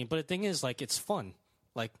 I'm clicking. But the thing is, like, it's fun.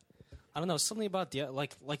 Like, I don't know, something about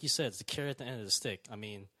like you said, it's the carrot at the end of the stick. I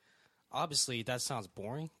mean, obviously that sounds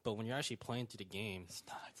boring, but when you're actually playing through the game, it's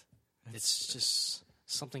not. It's just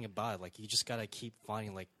something about it. Like you just gotta keep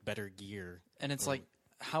finding like better gear. And it's like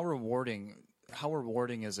how rewarding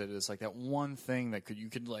is it? It's like that one thing that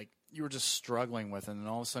you were just struggling with, and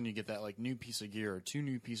then all of a sudden you get that like new piece of gear or 2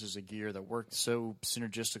 new pieces of gear that work so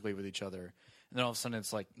synergistically with each other, and then all of a sudden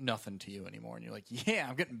it's like nothing to you anymore, and you're like, yeah,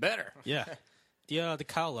 I'm getting better. Yeah. The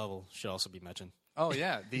cow level should also be mentioned. Oh,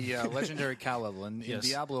 yeah, the legendary cow level. In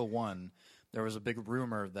Diablo 1, there was a big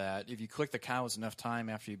rumor that if you click the cows enough time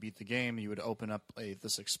after you beat the game, you would open up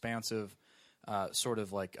this expansive sort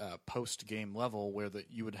of like post-game level where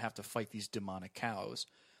you would have to fight these demonic cows.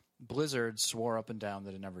 Blizzard swore up and down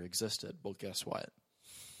that it never existed. Well, guess what?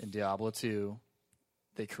 In Diablo 2,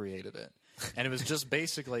 they created it. And it was just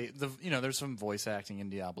basically, there's some voice acting in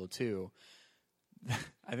Diablo 2.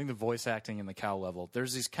 I think the voice acting in the cow level,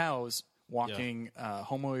 there's these cows walking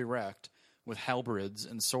homo erect with halberds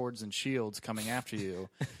and swords and shields coming after you.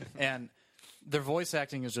 And their voice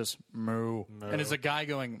acting is just moo. And it's a guy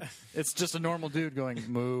going, it's just a normal dude going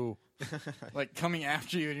moo. Like coming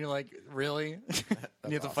after you, and you're like, really?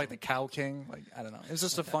 And you have to fight the Cow King? Like, I don't know. It's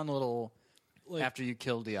just a fun little, after you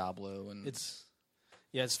kill Diablo. And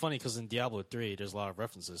it's funny because in Diablo 3, there's a lot of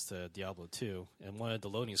references to Diablo 2. And one of the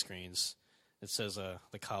loading screens, it says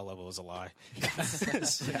the cow level is a lie.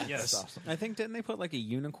 Yes. Awesome. I think didn't they put like a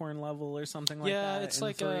unicorn level or something like that? Yeah, it's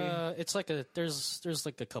like there's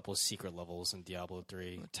like a couple of secret levels in Diablo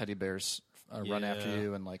 3. Teddy bears run after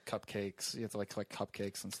you and like cupcakes. You have to like collect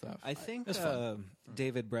cupcakes and stuff. I think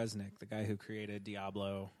David Bresnik, the guy who created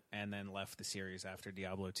Diablo and then left the series after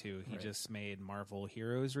Diablo 2, he just made Marvel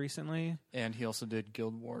Heroes recently. And he also did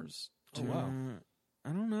Guild Wars Oh, wow. I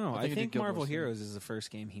don't know. I I think think Guild Marvel Wars 3. Heroes is the first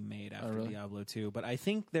game he made after really? Diablo 2, but I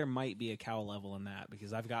think there might be a cow level in that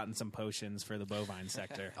because I've gotten some potions for the bovine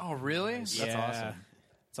sector. Oh, really? Nice. Yeah. That's awesome.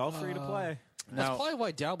 It's all free to play. That's Now- probably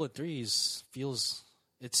why Diablo 3 feels...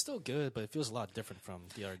 It's still good, but it feels a lot different from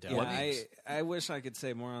the other Diablo Yeah, games. I wish I could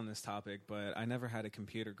say more on this topic, but I never had a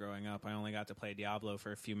computer growing up. I only got to play Diablo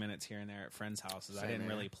for a few minutes here and there at friends' houses. I didn't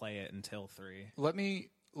really play it until 3. Let me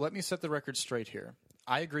set the record straight here.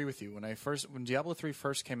 I agree with you. When Diablo 3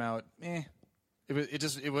 first came out,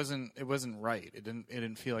 it wasn't right. It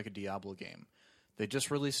didn't feel like a Diablo game. They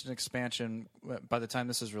just released an expansion by the time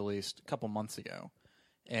this is released a couple months ago,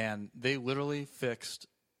 and they literally fixed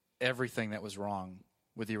everything that was wrong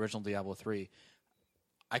with the original Diablo 3.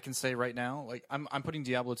 I can say right now, like I'm putting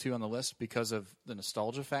Diablo 2 on the list because of the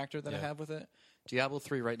nostalgia factor that I have with it. Diablo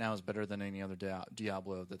 3 right now is better than any other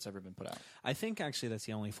Diablo that's ever been put out. I think actually that's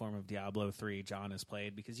the only form of Diablo 3 John has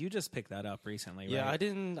played because you just picked that up recently, right? Yeah, I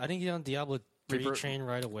didn't get on Diablo 3 train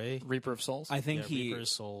right away. Reaper of Souls? I think Reaper of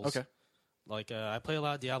Souls. Okay. Like, I play a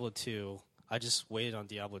lot of Diablo 2. I just waited on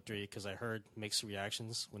Diablo 3 because I heard mixed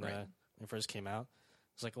reactions when it first came out.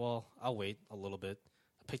 I was like, well, I'll wait a little bit.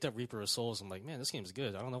 I picked up Reaper of Souls. I'm like, man, this game's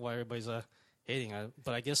good. I don't know why everybody's hating it,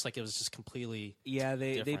 but I guess like it was just completely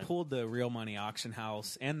they pulled the real money auction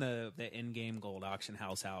house and the in-game gold auction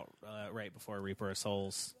house out right before Reaper of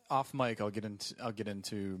Souls. Off mic, I'll get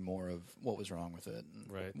into more of what was wrong with it,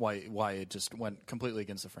 and why it just went completely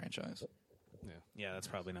against the franchise. Yeah, that's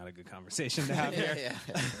probably not a good conversation to have here.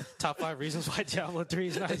 Top 5 reasons why Diablo 3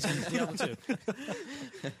 is not as good as Diablo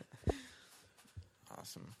 2.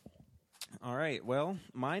 Awesome. All right. Well,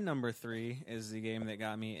 my number 3 is the game that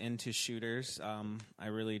got me into shooters. I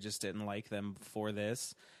really just didn't like them before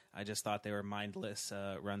this. I just thought they were mindless.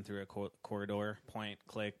 Run through a corridor, point,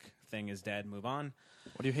 click, thing is dead, move on.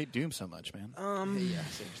 Why do you hate Doom so much, man? Yeah,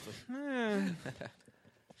 seriously.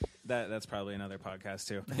 That's probably another podcast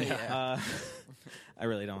too. I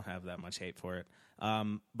really don't have that much hate for it.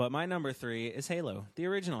 But my number 3 is Halo, the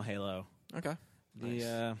original Halo. Okay.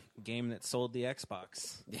 The game that sold the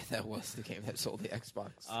Xbox. Yeah, that was the game that sold the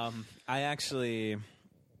Xbox. I actually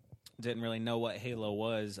didn't really know what Halo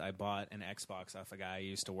was. I bought an Xbox off a guy I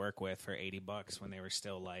used to work with for $80 when they were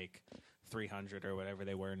still like $300 or whatever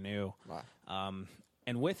they were new. Wow.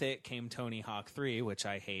 And with it came Tony Hawk 3, which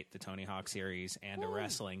I hate the Tony Hawk series, and a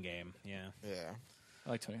wrestling game. Yeah. I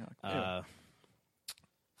like Tony Hawk.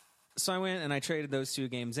 So I went and I traded those 2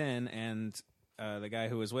 games in, and the guy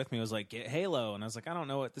who was with me was like, get Halo. And I was like, I don't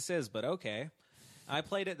know what this is, but okay. I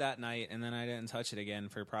played it that night, and then I didn't touch it again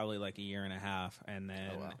for probably like a year and a half. And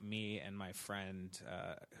then me and my friend,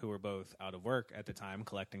 who were both out of work at the time,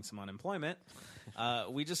 collecting some unemployment,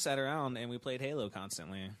 we just sat around and we played Halo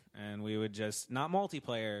constantly. And we would just, not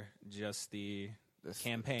multiplayer, just the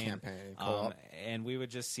campaign co-op. and we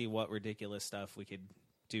would just see what ridiculous stuff we could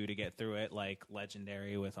do to get through it, like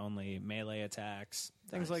legendary with only melee attacks,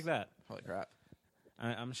 things like that. Holy crap.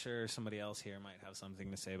 I'm sure somebody else here might have something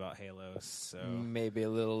to say about Halo. So maybe a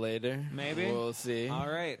little later. Maybe we'll see. All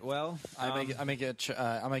right. Well, I might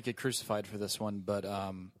get crucified for this one, but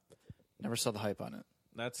never saw the hype on it.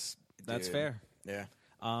 That's fair. Yeah.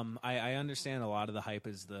 I understand a lot of the hype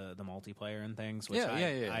is the multiplayer and things, which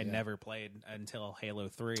I never played until Halo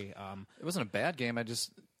 3. It wasn't a bad game. I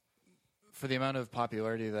just, for the amount of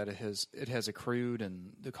popularity that it has accrued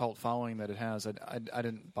and the cult following that it has, I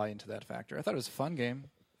didn't buy into that factor. I thought it was a fun game.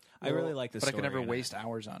 I really like the but story. I could never waste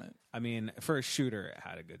hours on it. I mean, for a shooter, it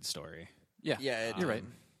had a good story. Yeah, you're right.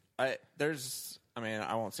 I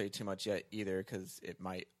won't say too much yet either because it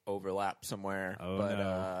might overlap somewhere. Oh, but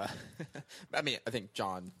no. I think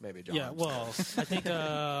John. Yeah, well, I think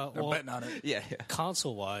I'm betting on it. Yeah.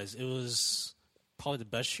 Console-wise, it was probably the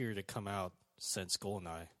best shooter to come out since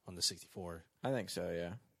GoldenEye on the 64. I think so.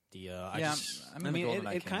 Yeah.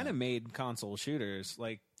 It kind of made console shooters.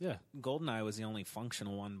 Like, GoldenEye was the only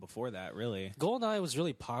functional one before that, really. GoldenEye was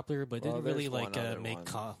really popular, but didn't really make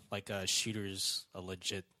shooters a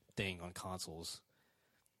legit thing on consoles.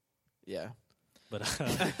 Yeah. But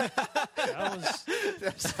that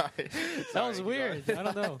was weird. I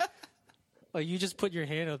don't know. Like, you just put your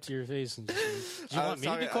hand up to your face and just, do you want me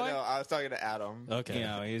to be quiet? No, I was talking to Adam. Okay. You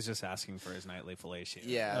know, he's just asking for his nightly fellatio.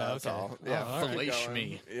 Yeah, that's all. Yeah, fellate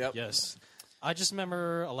me. Yep. Yes. I just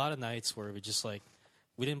remember a lot of nights where we just we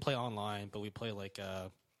didn't play online, but we play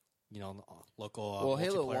local. Well,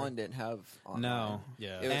 Halo 1 didn't have online. No.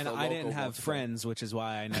 Yeah. And I didn't have friends, which is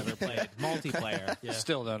why I never played multiplayer. Yeah.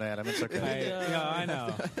 Still don't, Adam. It's okay. I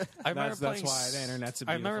know. That's why the internet's a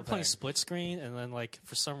beautiful I remember playing thing. split screen, and then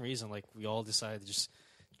for some reason we all decided to just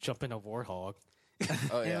jump into Warthog,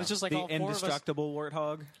 Oh, And yeah. it was just like the all four of us. indestructible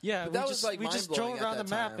warthog. Yeah, But we that just, was, like, we just mind-blowing drove at around the that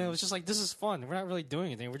map, time. and it was just like, this is fun. We're not really doing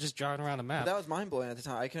anything. We're just driving around the map. But that was mind blowing at the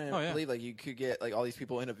time. I couldn't believe like you could get like all these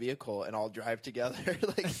people in a vehicle and all drive together.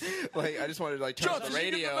 like I just wanted to like turn on the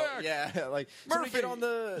radio. Yeah, like somebody get on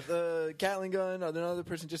the Gatling gun, or another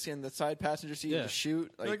person just in the side passenger seat and just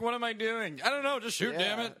shoot. Like, what am I doing? I don't know. Just shoot,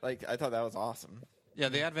 damn it. Like I thought that was awesome. Yeah,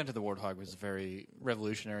 the advent of the Warthog was very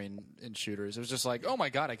revolutionary in shooters. It was just like, oh my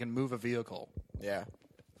god, I can move a vehicle. Yeah.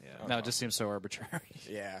 Now it just seems so arbitrary.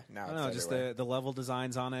 Yeah. Now I don't know, just the level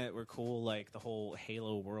designs on it were cool. Like the whole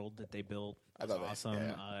Halo world that they built was love it, awesome.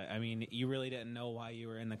 yeah. I mean, you really didn't know why you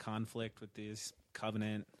were in the conflict with this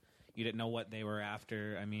Covenant. You didn't know what they were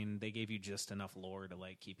after. I mean, they gave you just enough lore to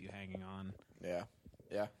like keep you hanging on. Yeah.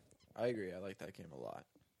 Yeah. I agree. I like that game a lot.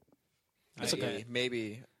 That's okay.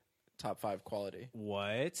 Maybe top 5 quality.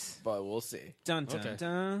 What? But we'll see. Dun dun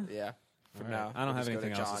dun. Yeah. From now, I don't have we'll just go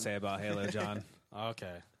anything else John. to say about Halo, John.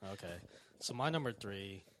 Okay. So my number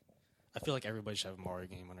 3, I feel like everybody should have a Mario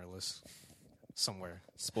game on their list somewhere.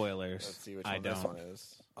 Spoilers. Let's see which I one don't. this one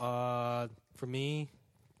is. For me,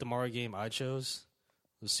 the Mario game I chose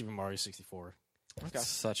was Super Mario 64. That's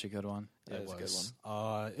such a good one. That is a good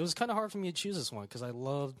one. It was kind of hard for me to choose this one because I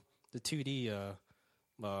loved the 2D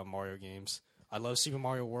Mario games. I love Super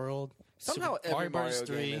Mario World. Somehow Super every Mario Bros.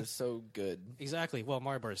 3. game is so good. Exactly. Well,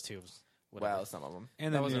 Mario Bros. 2 was whatever. Wow, some of them.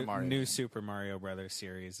 And That the wasn't Mario new game. Super Mario Brothers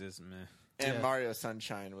series is meh. And Mario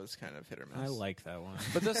Sunshine was kind of hit or miss. I like that one.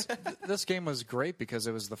 But this game was great because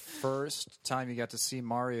it was the first time you got to see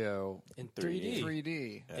Mario in 3D.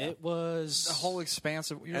 3D. Yeah. It was the whole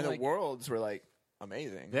expansive. And the worlds were like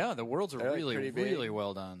amazing. Yeah, the worlds are They're, like, really, pretty big. really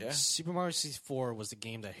well done. Yeah. Super Mario 64 was the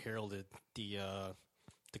game that heralded the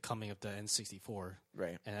coming of the N64.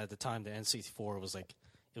 Right. And at the time, the N64 was like,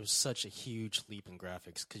 it was such a huge leap in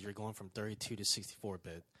graphics because you're going from 32 to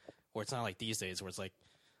 64-bit. Or it's not like these days where it's like,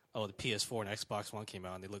 oh, the PS4 and Xbox One came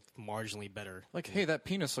out and they looked marginally better. Like, hey, that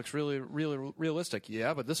penis looks really, really realistic.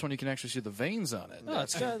 Yeah, but this one you can actually see the veins on it. No,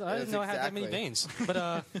 it's good. I didn't know I had that many veins. But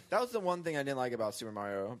that was the one thing I didn't like about Super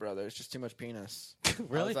Mario Brothers. Just too much penis.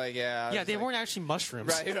 Really? I was like, yeah. Yeah, they weren't actually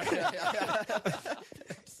mushrooms. Right. Yeah.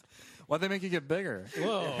 Why'd they make you get bigger?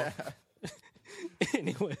 Whoa.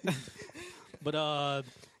 Anyway. But,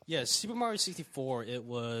 yeah, Super Mario 64, it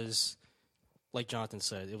was, like Jonathan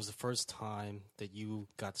said, it was the first time that you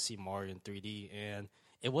got to see Mario in 3D. And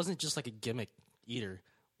it wasn't just like a gimmick either.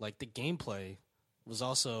 Like, the gameplay was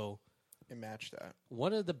also... It matched that.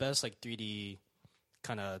 One of the best, like, 3D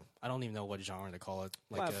kind of... I don't even know what genre to call it.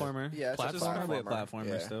 Like Platformer. Yeah, it's just Probably a platformer. platformer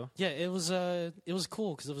Yeah. still. Yeah, it was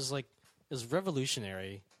cool because it was like it was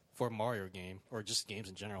revolutionary for a Mario game or just games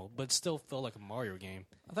in general, but it still felt like a Mario game.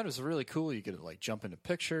 I thought it was really cool. You could like jump into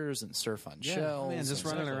pictures and surf on shells. Man, just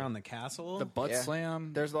and running around the castle. the butt Yeah.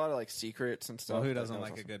 slam. There's a lot of like secrets and stuff. Well, who that doesn't was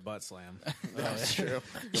like a awesome. good butt slam? That's true.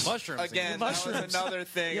 The mushrooms. Again, The that was mushrooms. another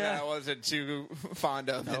thing Yeah. that I wasn't too fond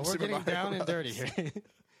of. No, in we're Super getting Mario down and Bros. dirty here.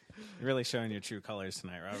 You're really showing your true colors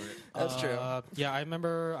tonight, Robert. That's true. Yeah, I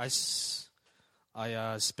remember I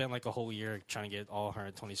spent like a whole year trying to get all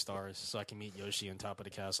 120 stars so I can meet Yoshi on top of the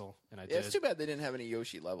castle, and I Yeah, did. it's too bad they didn't have any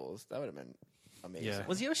Yoshi levels. That would have been amazing. Yeah.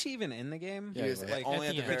 Was Yoshi even in the game? He was like, only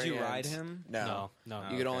at at the the very Could you end. ride him? No. No.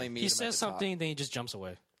 You could only meet He him says at the top. something, then he just jumps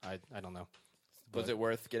away. I don't know. Was it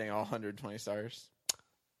worth getting all 120 stars?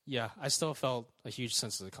 Yeah, I still felt a huge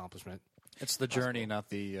sense of accomplishment. It's the journey, not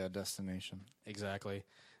the destination. Exactly.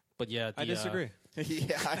 But yeah, I disagree.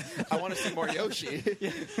 Yeah, I want to see more Yoshi.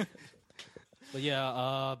 But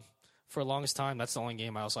yeah, for the longest time, that's the only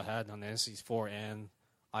game I also had on the N64, and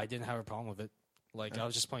I didn't have a problem with it. Like, I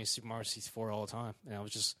was just playing Super Mario 64 all the time, and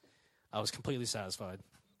I was completely satisfied.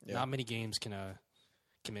 Yeah. Not many games can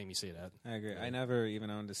make me say that. I agree. I never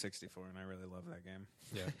even owned a 64, and I really love that game.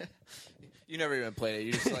 Yeah. You never even played it.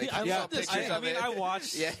 You just like I you saw love this pictures game. of it. I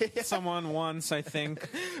watched Yeah. someone once, I think.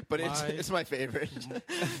 But it's my favorite.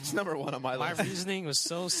 It's number one on my My list. reasoning was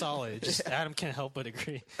so solid. Just Adam can't help but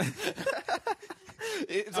agree.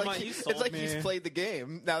 It's I'm like, like, you it's sold like me. he's played the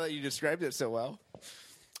game now that you described it so well.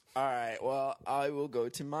 All right, well, I will go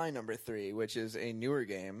to my number 3, which is a newer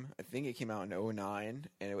game. I think it came out in 2009,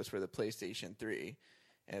 and it was for the PlayStation 3.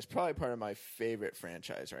 And it's probably part of my favorite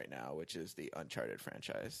franchise right now, which is the Uncharted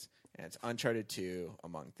franchise. And it's Uncharted 2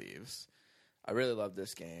 Among Thieves. I really love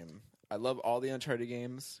this game. I love all the Uncharted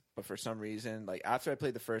games, but for some reason, like after I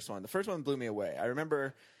played the first one blew me away. I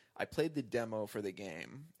remember I played the demo for the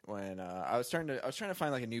game when I was trying to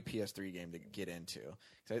find like a new PS3 game to get into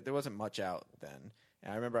because there wasn't much out then.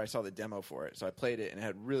 And I remember I saw the demo for it, so I played it and it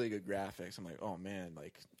had really good graphics. I'm like, oh man,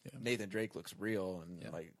 like Nathan Drake looks real,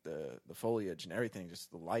 and like the foliage and everything,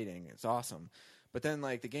 just the lighting, it's awesome. But then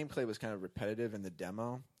like the gameplay was kind of repetitive in the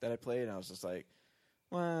demo that I played, and I was just like,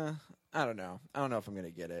 well, I don't know. I don't know if I'm going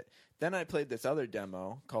to get it. Then I played this other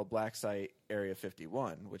demo called Black Site Area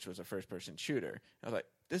 51, which was a first-person shooter. I was like,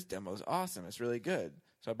 this demo is awesome. It's really good.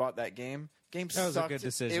 So I bought that game. Game That was sucked. a good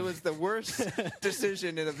decision. It was the worst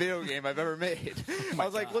decision in a video game I've ever made. I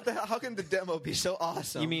was like, what the hell? How can the demo be so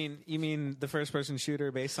awesome? You mean the first person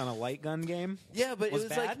shooter based on a light gun game? Yeah, but Was it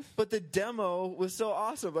was bad? like, but the demo was so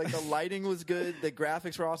awesome. Like the lighting was good, the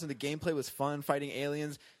graphics were awesome, the gameplay was fun, fighting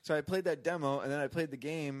aliens. So I played that demo, and then I played the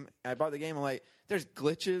game. I bought the game. I'm like, there's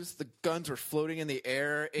glitches. The guns were floating in the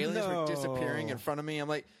air. Aliens were disappearing in front of me. I'm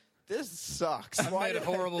like, this sucks. I made a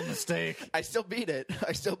horrible mistake. I still beat it.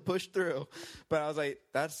 I still pushed through. But I was like,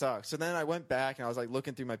 that sucks. So then I went back and I was like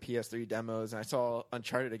looking through my PS3 demos and I saw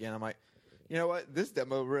Uncharted again. I'm like, you know what? This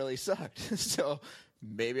demo really sucked. So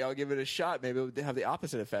maybe I'll give it a shot. Maybe it would have the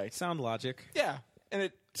opposite effect. Sound logic. Yeah. And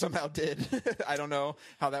it somehow did. I don't know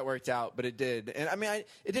how that worked out, but it did. And I mean,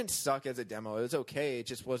 it didn't suck as a demo. It was okay. It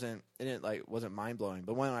just wasn't mind blowing.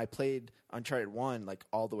 But when I played Uncharted 1 like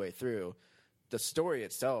all the way through, the story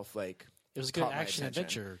itself, like, it was a good action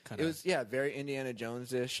adventure kind of. It was, yeah, very Indiana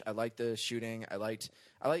Jones-ish. I liked the shooting. I liked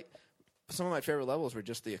some of my favorite levels were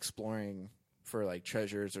just the exploring for like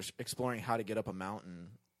treasures or exploring how to get up a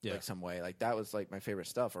mountain like some way. Like that was like my favorite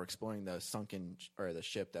stuff, or exploring the sunken or the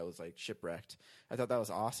ship that was like shipwrecked. I thought that was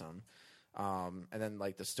awesome. And then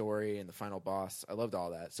like the story and the final boss, I loved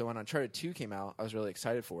all that. So when Uncharted 2 came out, I was really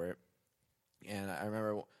excited for it. And I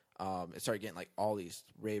remember it started getting like all these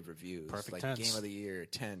rave reviews, Perfect like 10s. Game of the Year,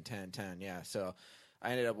 10, 10, 10. Yeah. So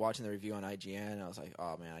I ended up watching the review on IGN, and I was like,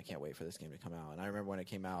 oh man, I can't wait for this game to come out. And I remember when it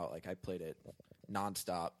came out, like I played it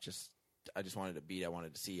nonstop. I just wanted to beat. I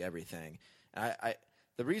wanted to see everything. And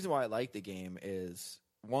the reason why I like the game is,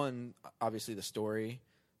 one, obviously the story,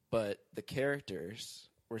 but the characters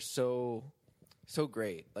were so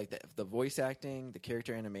great. Like the voice acting, the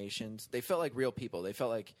character animations, they felt like real people. They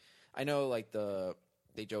felt like, I know like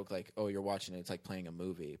they joke like, oh, you're watching it, it's like playing a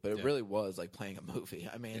movie, but it really was like playing a movie.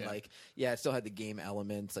 I mean, like, yeah, it still had the game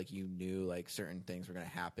elements, like you knew like certain things were going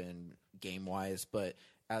to happen game wise, but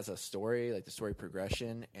as a story, like the story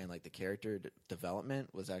progression and like the character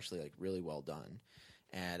development was actually like really well done.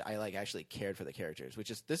 And I like actually cared for the characters,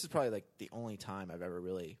 this is probably like the only time I've ever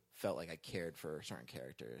really felt like I cared for certain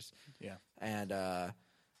characters. Yeah. And I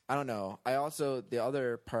don't know. The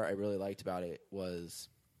other part I really liked about it was,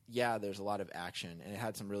 yeah, there's a lot of action, and it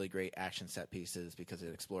had some really great action set pieces because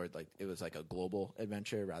it explored, like, it was like a global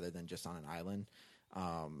adventure rather than just on an island.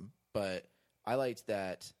 But I liked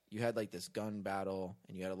that you had like this gun battle,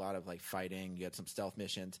 and you had a lot of like fighting, you had some stealth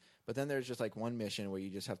missions, but then there's just like one mission where you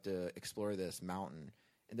just have to explore this mountain,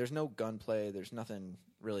 and there's no gunplay, there's nothing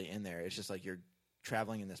really in there. It's just like you're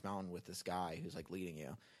traveling in this mountain with this guy who's like leading you.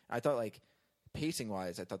 And I thought, like, pacing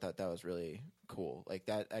wise, I thought that was really cool. Like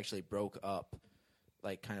that actually broke up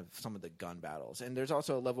like kind of some of the gun battles. And there's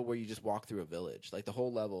also a level where you just walk through a village. Like the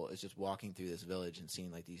whole level is just walking through this village and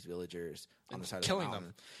seeing like these villagers on the side of the mountain. Killing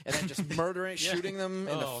them. And then just murdering, shooting them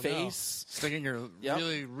in the face. No. Sticking your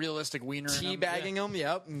really realistic wiener in them. Teabagging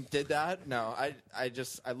them, and did that. No,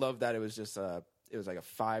 I love that it was just it was like a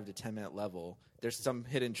 5 to 10 minute level. There's some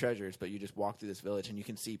hidden treasures, but you just walk through this village and you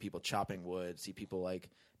can see people chopping wood, see people like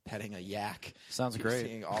petting a yak. Sounds great.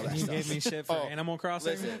 Seeing all that You stuff. gave me shit for Animal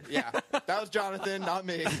Crossing? Listen, yeah. That was Jonathan, not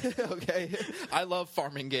me. Okay? I love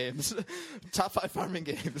farming games. Top 5 farming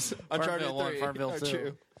games. Uncharted 3. 1, Farmville 2.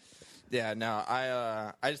 True. Yeah, no,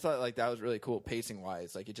 I just thought like that was really cool pacing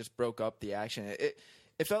wise. Like it just broke up the action.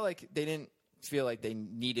 It felt like they didn't feel like they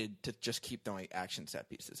needed to just keep throwing action set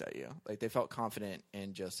pieces at you. Like they felt confident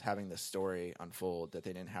in just having the story unfold, that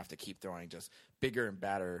they didn't have to keep throwing just bigger and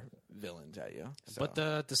badder villains at you. So. But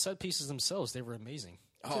the set pieces themselves, they were amazing.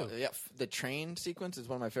 Oh too. yeah, the train sequence is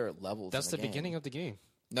one of my favorite levels. That's in the game. beginning of the game.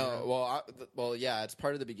 No, well, yeah, it's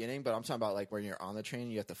part of the beginning, but I'm talking about like when you're on the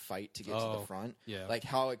train, you have to fight to get to the front. Yeah. Like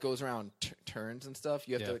how it goes around turns and stuff.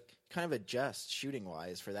 You have to kind of adjust shooting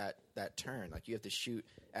wise for that turn. Like you have to shoot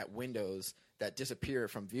at windows that disappear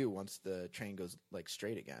from view once the train goes like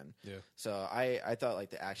straight again. Yeah. So I thought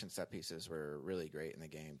like the action set pieces were really great in the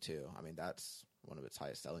game too. I mean, that's one of its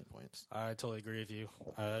highest selling points. I totally agree with you.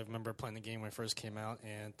 I remember playing the game when it first came out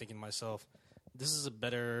and thinking to myself, this is a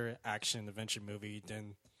better action adventure movie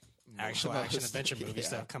than actual action adventure movies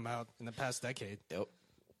that have come out in the past decade. Yep.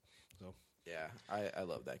 So yeah, I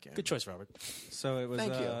love that game. good choice, Robert. So it was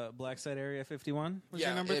Thank you. Black Site Area 51 was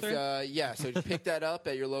your number 3? So you pick that up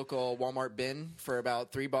at your local Walmart bin for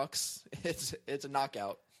about $3. It's a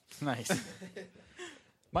knockout. Nice.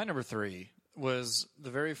 My number 3 was the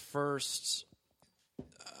very first.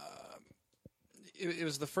 it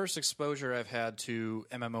was the first exposure I've had to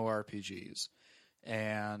MMORPGs,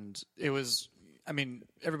 and it was. I mean,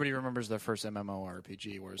 everybody remembers their first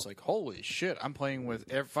MMORPG, where it's like, holy shit, I'm playing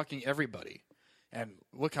with fucking everybody, and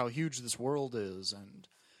look how huge this world is. And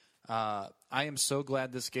I am so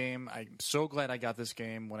glad I'm so glad I got this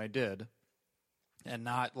game when I did, and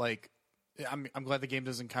not like, I'm glad the game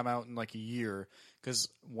doesn't come out in like a year, because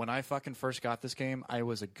when I fucking first got this game, I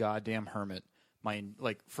was a goddamn hermit.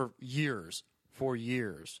 For years,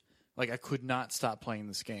 like I could not stop playing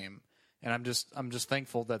this game. And I'm just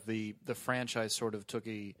thankful that the franchise sort of took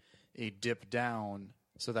a dip down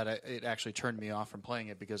so that it actually turned me off from playing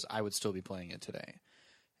it, because I would still be playing it today.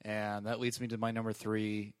 And that leads me to my number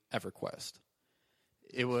 3, EverQuest.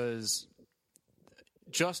 It was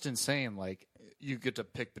just insane. Like, you get to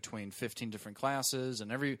pick between 15 different classes,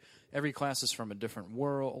 and every class is from a different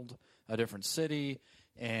world, a different city,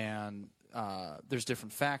 and there's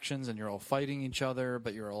different factions, and you're all fighting each other,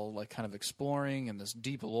 but you're all like kind of exploring in this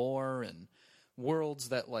deep lore and worlds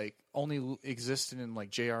that like only existed in like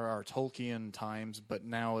J.R.R. Tolkien times, but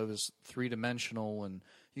now it was 3-dimensional, and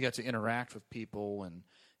you got to interact with people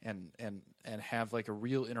and have like a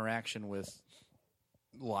real interaction with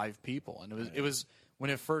live people. And it was when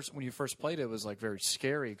you first played it was like very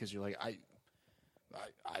scary, because you're like,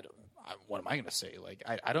 what am I going to say? Like,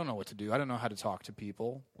 I don't know what to do. I don't know how to talk to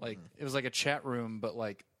people. Like, it was like a chat room, but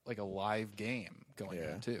like a live game going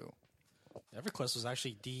on too. EverQuest was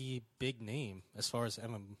actually the big name as far as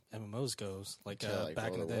MMOs goes. Like, back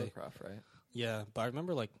World in the of day, Warcraft, right? Yeah, but I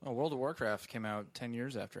remember like World of Warcraft came out 10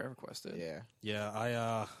 years after EverQuest did.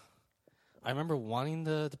 Yeah. I remember wanting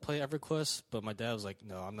to play EverQuest, but my dad was like,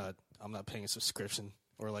 "No, I'm not paying a subscription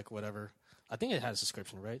or like whatever." I think it had a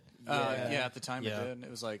subscription, right? Yeah, at the time it did. It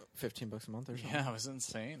was like $15 a month or something. Yeah, it was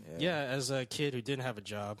insane. Yeah, as a kid who didn't have a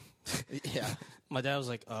job, my dad was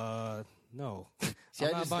like, no, See,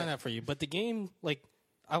 I'm not buying that for you. But the game, like,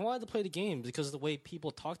 I wanted to play the game because of the way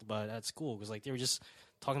people talked about it at school. Because like they were just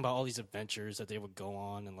talking about all these adventures that they would go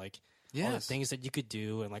on, and like all the things that you could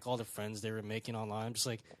do, and like all the friends they were making online. I'm just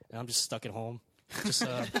like, and I'm just stuck at home. Just in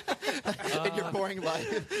your boring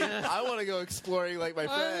life. I want to go exploring like my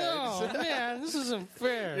friends. I know, man, this isn't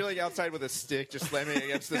fair. You're like outside with a stick, just slamming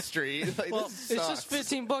against the street. Like, well, this it's sucks.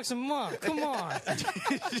 just $15 a month. Come on.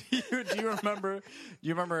 Do you remember?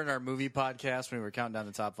 You remember in our movie podcast when we were counting down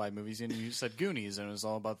the top 5 movies, and you said Goonies, and it was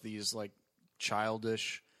all about these like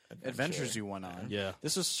childish adventures you went on. Yeah,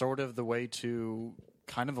 this is sort of the way to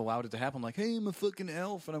kind of allowed it to happen. Like, hey, I'm a fucking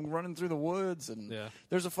elf, and I'm running through the woods, and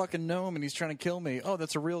there's a fucking gnome, and he's trying to kill me. Oh,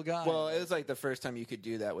 that's a real guy. Well, it was like the first time you could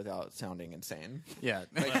do that without sounding insane. Yeah.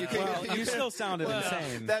 Like, you still sounded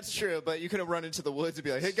insane. That's true, but you could have run into the woods and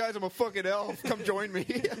be like, hey, guys, I'm a fucking elf. Come join me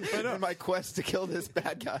in my quest to kill this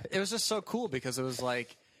bad guy. It was just so cool because it was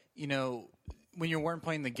like, you know, when you weren't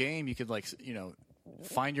playing the game, you could, like, you know,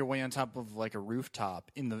 find your way on top of like a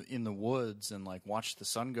rooftop in the woods and like watch the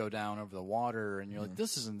sun go down over the water, and you're like,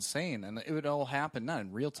 this is insane. And it would all happen not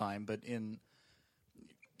in real time, but in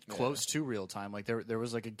close to real time. Like there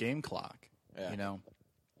was like a game clock, you know,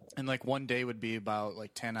 and like one day would be about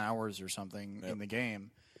like 10 hours or something in the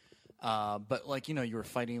game. But like, you know, you were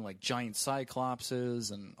fighting like giant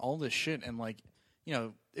cyclopses and all this shit, and like, you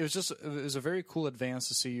know, it was a very cool advance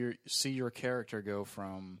to see your character go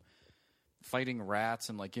from fighting rats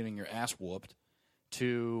and like getting your ass whooped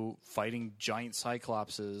to fighting giant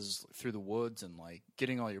cyclopses through the woods and like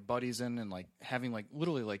getting all your buddies in and like having like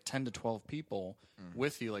literally like 10 to 12 people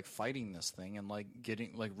with you like fighting this thing and like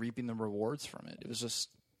getting like reaping the rewards from it. It was just,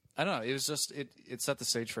 I don't know, it was just it set the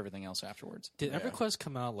stage for everything else afterwards. Did EverQuest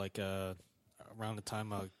come out like around the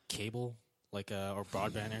time cable like or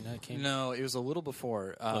broadband internet came? No, it was a little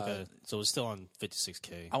before. Okay, so it was still on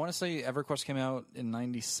 56K. I want to say EverQuest came out in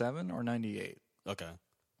 97 or 98. Okay.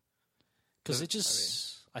 Because it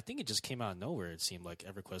just, I think it just came out of nowhere. It seemed like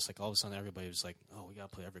EverQuest, like all of a sudden everybody was like, "Oh, we gotta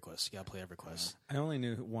play EverQuest. You gotta play EverQuest." I only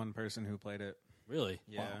knew one person who played it. Really?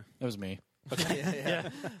 Yeah, it was me. Okay. Yeah.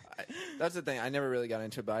 That's the thing. I never really got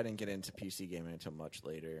into it, but I didn't get into PC gaming until much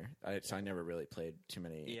later. So I never really played too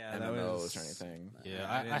many MMOs or anything. Yeah,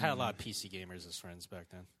 I had a lot of PC gamers as friends back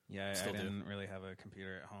then. Yeah, I didn't really have a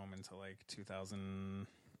computer at home until like 2000.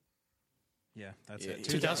 Yeah, that's it.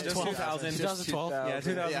 2012. 2012. Yeah,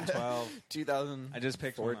 2012. 2000. I just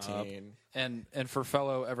picked 14. And for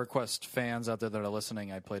fellow EverQuest fans out there that are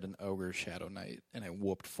listening, I played an Ogre Shadow Knight, and I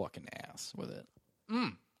whooped fucking ass with it.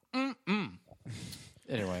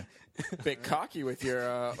 Anyway. Bit cocky with your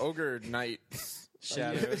Ogre Knight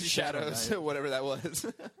shadows, whatever that was.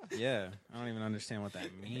 Yeah, I don't even understand what that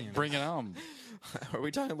means. Bring it on. Are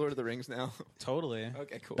we talking Lord of the Rings now? Totally.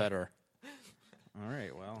 Okay, cool. Better. All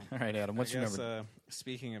right, well. All right, Adam, what's I your guess, number?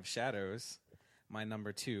 Speaking of shadows, my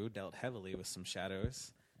number 2 dealt heavily with some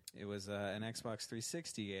shadows. It was an Xbox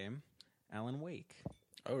 360 game, Alan Wake.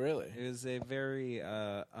 Oh, really? It was a very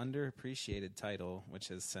underappreciated title, which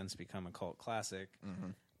has since become a cult classic. Mm-hmm.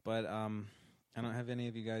 But I don't have any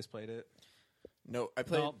of you guys played it. No, I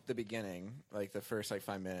played the beginning, like the first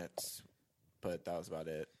 5 minutes, but that was about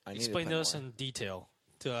it. I need Explain to play those more. in detail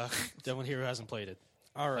to anyone here who hasn't played it.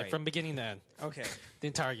 All right. Like from beginning to end. Okay. The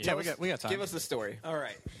entire game. Yeah, we got time. Give us the story. All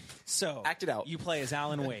right. So Act it out. You play as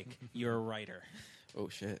Alan Wake. You're a writer. Oh,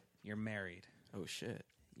 shit. You're married. Oh, shit.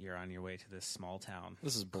 You're on your way to this small town.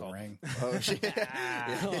 This is boring. Oh, shit.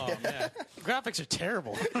 Oh, man. Graphics are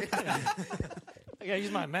terrible. I gotta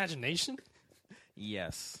use my imagination.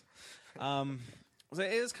 Yes. So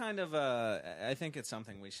it is kind of I think it's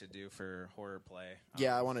something we should do for horror play.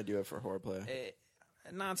 Yeah, I want to do it for horror play.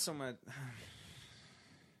 Not so much.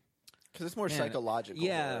 Because it's more Man, psychological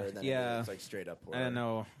horror than it is like straight up horror. I don't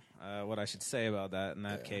know what I should say about that in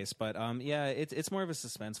that case. But it's more of a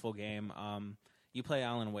suspenseful game. You play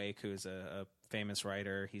Alan Wake, who's a famous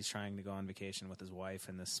writer. He's trying to go on vacation with his wife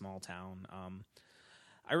in this small town.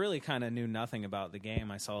 I really kind of knew nothing about the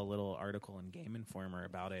game. I saw a little article in Game Informer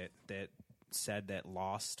about it that said that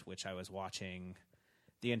Lost, which I was watching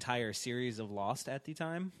the entire series of Lost at the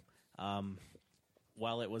time,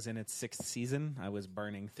 while it was in its 6th season, I was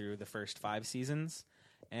burning through the first 5 seasons.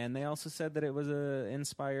 And they also said that it was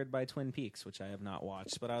inspired by Twin Peaks, which I have not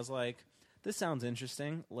watched. But I was like, this sounds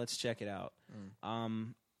interesting. Let's check it out.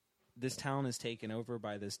 This town is taken over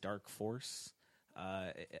by this dark force.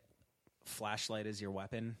 Flashlight is your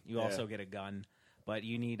weapon. You also get a gun, but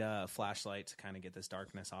you need a flashlight to kind of get this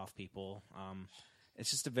darkness off people.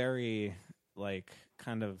 It's just a very,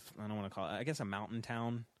 kind of, I don't want to call it, I guess a mountain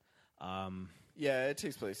town. Yeah, it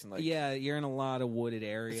takes place in you're in a lot of wooded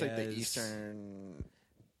areas. It's like the eastern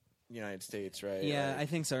United States, right? Yeah, I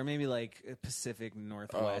think so. Or maybe Pacific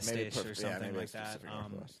Northwest-ish or something like that.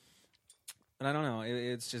 But I don't know.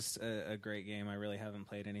 It's just a great game. I really haven't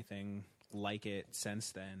played anything like it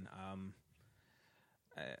since then.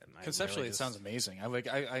 Conceptually, it sounds amazing. I know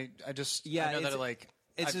that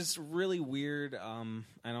it's just really weird.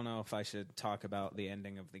 I don't know if I should talk about the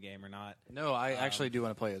ending of the game or not. No, I actually do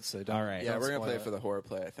want to play it. So all right, yeah, we're gonna play it for the horror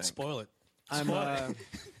play. I think. Spoil it.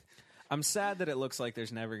 I'm sad that it looks like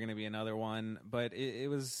there's never going to be another one, but it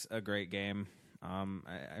was a great game.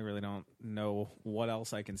 I really don't know what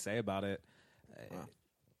else I can say about it.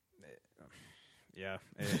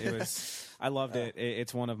 It was. I loved it.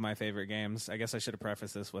 It's one of my favorite games. I guess I should have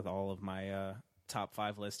prefaced this with all of my top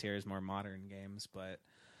 5 list here is more modern games, but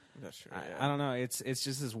that's true. I don't know. It's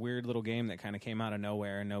just this weird little game that kind of came out of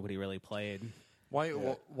nowhere and nobody really played.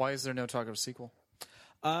 Why is there no talk of a sequel?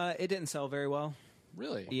 It didn't sell very well.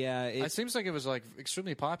 Really? Yeah. It seems like it was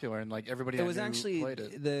extremely popular and everybody. It was actually played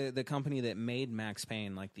it. the company that made Max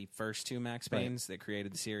Payne, the first 2 Max Paynes that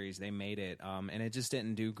created the series. They made it, and it just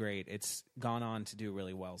didn't do great. It's gone on to do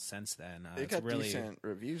really well since then. It got really decent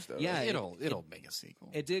reviews though. Yeah, it'll make a sequel.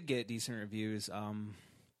 It did get decent reviews.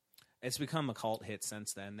 It's become a cult hit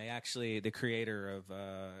since then. They actually, the creator of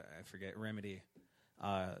I forget Remedy,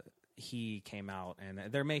 he came out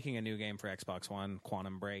and they're making a new game for Xbox One,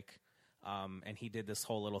 Quantum Break. And he did this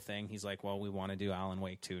whole little thing. He's like, well, we want to do Alan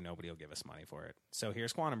Wake 2. Nobody will give us money for it. So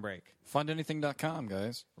here's Quantum Break. Fundanything.com,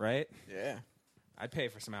 guys. Right? Yeah. I'd pay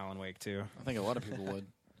for some Alan Wake 2. I think a lot of people would.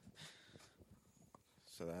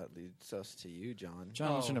 So that leads us to you, John.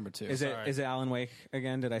 John, what's your number 2? Is it Alan Wake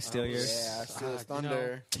again? Did I steal yours? Yeah, I steal his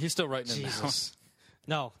thunder. He's still writing it down.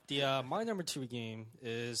 No, my number 2 game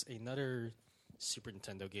is another Super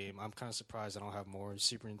Nintendo game. I'm kind of surprised I don't have more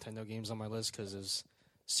Super Nintendo games on my list because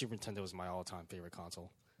Super Nintendo is my all-time favorite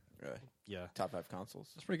console. Really? Yeah. Top 5 consoles.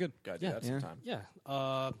 That's pretty good. Gotta do that sometime. Yeah.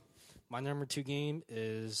 My number 2 game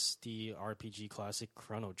is the RPG classic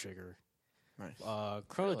Chrono Trigger. Nice.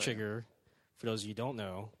 Chrono Trigger, for those of you who don't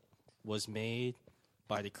know, was made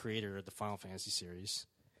by the creator of the Final Fantasy series.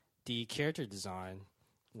 The character design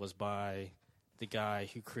was by the guy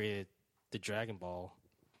who created the Dragon Ball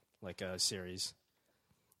series.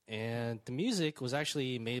 And the music was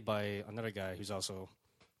actually made by another guy who's also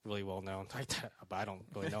really well known, but I don't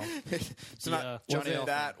really know. It's not Johnny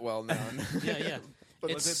that well known. Yeah.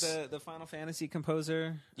 But was it the Final Fantasy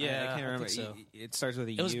composer? Yeah, I can't remember. I think so. It starts with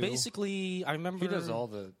a U. It was basically, I remember... He does all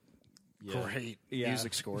the great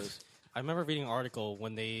music scores. I remember reading an article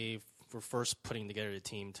when they were first putting together the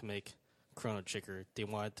team to make Chrono Trigger. They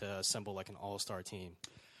wanted to assemble an all-star team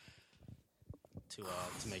to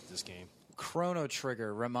make this game. Chrono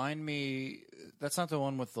Trigger. Remind me, that's not the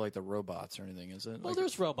one with the robots or anything, is it? Well,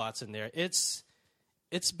 there's robots in there. It's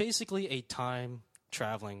It's basically a time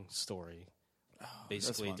traveling story.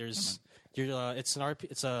 Basically, there's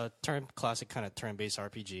it's a classic kind of turn-based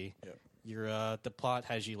RPG. Yep. The plot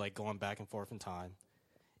has you like going back and forth in time,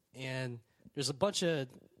 and there's a bunch of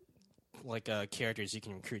like characters you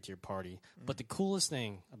can recruit to your party. But the coolest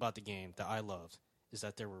thing about the game that I loved is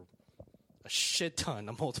that there were a shit ton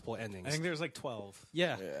of multiple endings. I think there's like 12.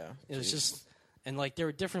 Yeah. It was just, and like there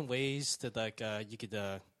were different ways that like you could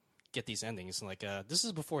get these endings. And like this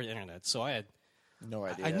is before the internet, so I had no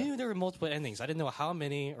idea. I knew there were multiple endings. I didn't know how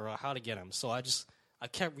many or how to get them. So I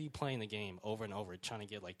kept replaying the game over and over, trying to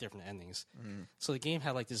get like different endings. So the game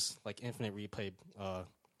had like this like infinite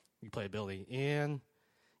replayability, and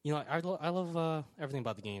you know I love everything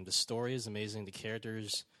about the game. The story is amazing. The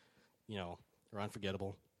characters, you know, are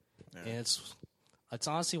unforgettable, and it's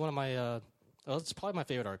honestly one of my it's probably my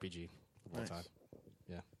favorite RPG of all time.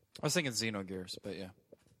 Yeah, I was thinking Xenogears, but yeah.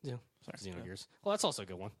 Xenogears. Well, that's also a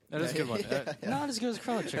good one. That is a good one. Not as good as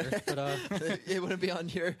Chrono Trigger, but it wouldn't be on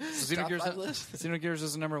your top 5 list. Xenogears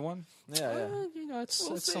is number 1. Yeah, you know,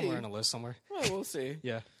 it's somewhere on the list somewhere. Well, we'll see.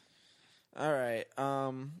 Yeah. All right.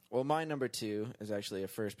 Well, my number 2 is actually a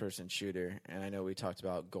first-person shooter, and I know we talked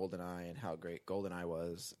about GoldenEye and how great GoldenEye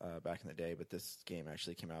was back in the day, but this game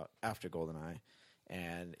actually came out after GoldenEye,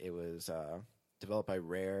 and it was developed by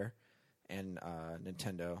Rare and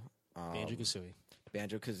Nintendo. Banjo-Kazooie.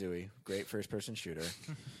 Banjo-Kazooie, great first-person shooter.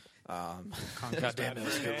 God damn it,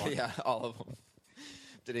 was a good one. Yeah, all of them.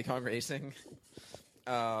 Diddy Kong Racing.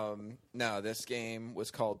 No, this game was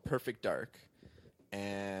called Perfect Dark.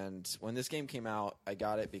 And when this game came out, I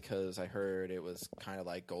got it because I heard it was kind of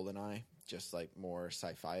like GoldenEye, just like more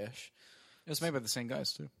sci-fi-ish. It was made by the same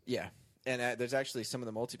guys, too. Yeah. And there's actually some of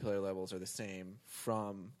the multiplayer levels are the same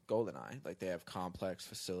from GoldenEye. Like they have complex,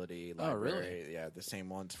 facility, library. Oh, really? Yeah, the same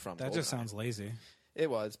ones from That GoldenEye. just sounds lazy. It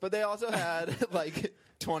was. But they also had like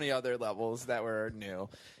 20 other levels that were new.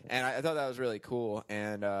 And I thought that was really cool.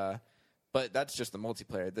 And but that's just the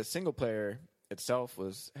multiplayer. The single player itself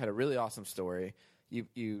had a really awesome story.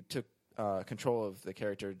 You took control of the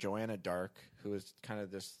character Joanna Dark, who was kind of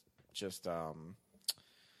this just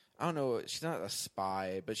I don't know, she's not a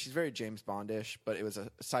spy, but she's very James Bondish, but it was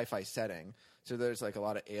a sci-fi setting. So there's like a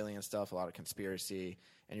lot of alien stuff, a lot of conspiracy,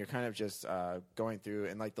 and you're kind of just going through,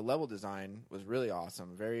 and like the level design was really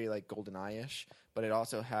awesome, very like GoldenEye-ish, but it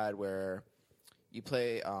also had where you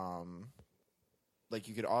play like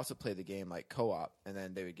you could also play the game like co-op, and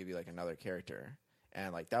then they would give you like another character.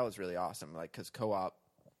 And like that was really awesome, like because co-op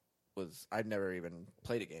I'd never even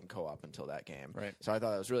played a game co-op until that game. Right. So I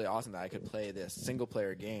thought it was really awesome that I could play this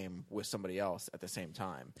single-player game with somebody else at the same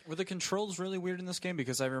time. Were the controls really weird in this game?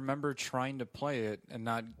 Because I remember trying to play it and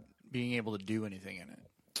not being able to do anything in it.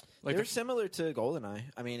 Like They're similar to GoldenEye.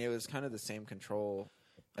 I mean, it was kind of the same control.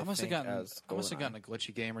 I must have gotten a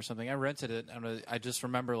glitchy game or something. I rented it, and I just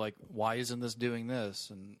remember like, why isn't this doing this?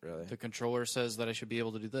 And really? The controller says that I should be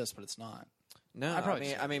able to do this, but it's not. No,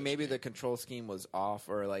 I mean maybe the control scheme was off,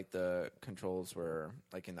 or like the controls were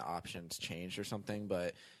like in the options changed or something.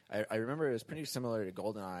 But I remember it was pretty similar to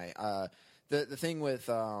GoldenEye. The thing with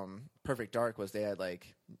Perfect Dark was they had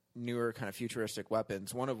like newer kind of futuristic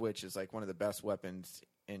weapons. One of which is like one of the best weapons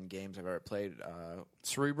in games I've ever played.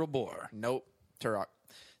 Cerebral Bore. Nope. Turok.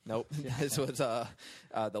 Nope. This was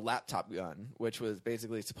the laptop gun, which was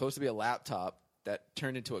basically supposed to be a laptop that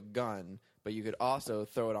turned into a gun. But you could also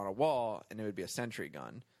throw it on a wall, and it would be a sentry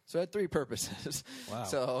gun. So it had 3 purposes. Wow.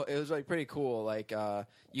 So it was like pretty cool. Like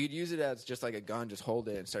you'd use it as just like a gun, just hold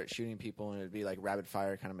it and start shooting people, and it'd be like rapid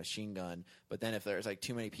fire kind of machine gun. But then if there's like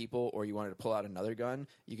too many people, or you wanted to pull out another gun,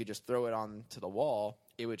 you could just throw it onto the wall.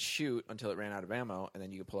 It would shoot until it ran out of ammo, and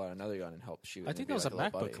then you could pull out another gun and help shoot. I think that was like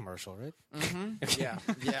a MacBook commercial, right? Mm-hmm. Yeah.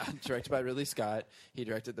 Directed by Ridley Scott. He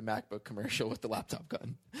directed the MacBook commercial with the laptop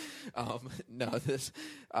gun.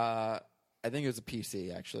 I think it was a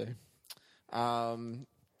PC, actually.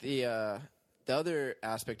 The other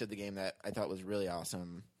aspect of the game that I thought was really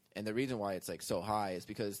awesome, and the reason why it's like so high is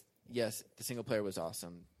because, yes, the single player was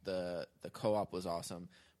awesome, the co-op was awesome,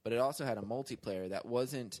 but it also had a multiplayer that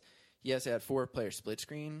wasn't. Yes, it had 4-player split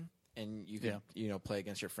screen, and you could play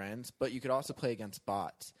against your friends, but you could also play against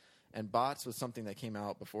bots. And bots was something that came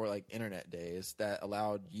out before like internet days that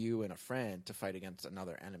allowed you and a friend to fight against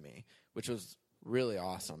another enemy, which was really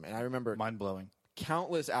awesome. And I remember mind-blowing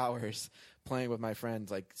countless hours playing with my friends,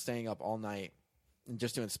 like staying up all night and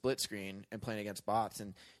just doing split screen and playing against bots.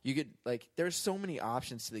 And you could like there's so many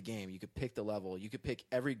options to the game. You could pick the level, you could pick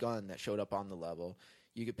every gun that showed up on the level,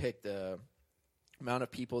 you could pick the amount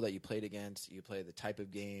of people that you played against, you could play the type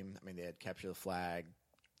of game. I mean, they had capture the flag,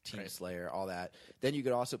 Team Slayer, all that. Then you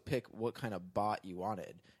could also pick what kind of bot you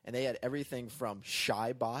wanted. And they had everything from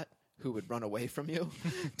shy bot, who would run away from you,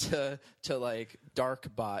 to like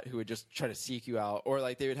dark bot, who would just try to seek you out. Or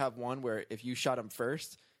like they would have one where if you shot him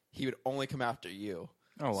first, he would only come after you.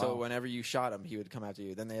 Oh, wow. So whenever you shot him, he would come after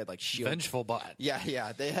you. Then they had like shield. Vengeful bot.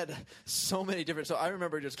 Yeah. They had so many different. So I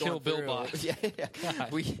remember just going Kill Bill through. bot. Yeah.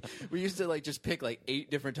 We used to like just pick like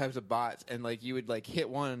 8 different types of bots, and like you would like hit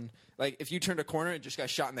one. Like if you turned a corner and just got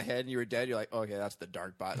shot in the head and you were dead, you're like, okay, that's the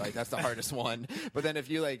dark bot. Like that's the hardest one. But then if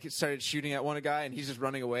you like started shooting at one guy and he's just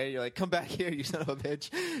running away, you're like, come back here, you son of a bitch.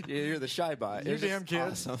 You're the shy bot. You damn kid.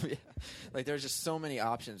 Awesome. Yeah. Like there's just so many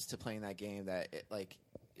options to playing that game that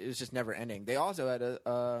it was just never ending. They also had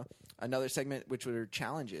another segment which were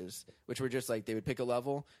challenges, which were just like they would pick a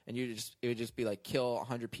level and it would just be like kill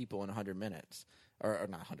 100 people in 100 minutes. Or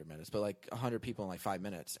not 100 minutes, but like 100 people in like 5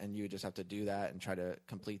 minutes, and you would just have to do that and try to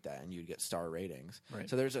complete that, and you'd get star ratings. Right.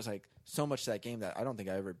 So there's just like so much to that game that I don't think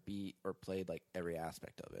I ever beat or played like every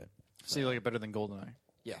aspect of it. So you like it better than GoldenEye?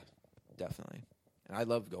 Yeah, definitely. And I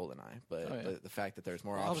love GoldenEye, but the fact that there's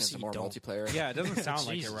more options and more multiplayer. Yeah, it doesn't sound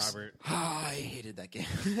like it, Robert. I hated that game.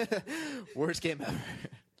 Worst game ever.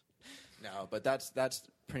 No, but that's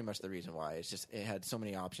pretty much the reason why. It's just it had so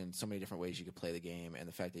many options, so many different ways you could play the game, and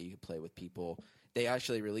the fact that you could play with people. They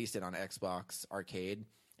actually released it on Xbox Arcade,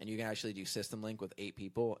 and you can actually do System Link with 8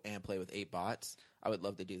 people and play with 8 bots. I would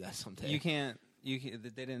love to do that someday. You can't. They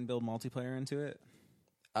didn't build multiplayer into it.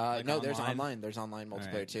 Like no, there's online. There's online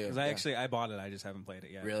multiplayer too. Because I bought it. I just haven't played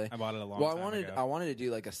it yet. Really? I bought it a long time ago. I wanted to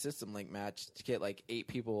do like a System Link match to get like 8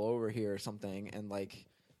 people over here or something, and like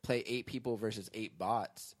play 8 people versus 8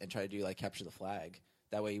 bots and try to do like capture the flag.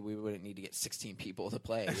 That way we wouldn't need to get 16 people to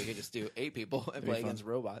play. We could just do 8 people and play against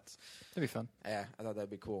robots. That'd be fun. Yeah, I thought that'd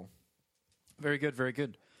be cool. Very good, very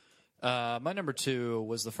good. My number 2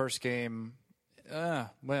 was the first game.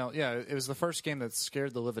 It was the first game that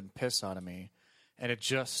scared the living piss out of me, and it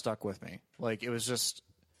just stuck with me. Like, it was just,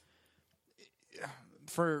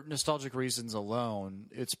 for nostalgic reasons alone,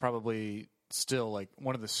 it's probably still like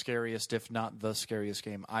one of the scariest, if not the scariest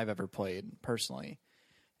game I've ever played personally.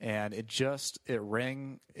 And it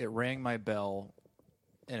rang my bell,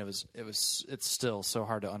 and it's still so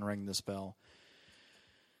hard to unring this bell.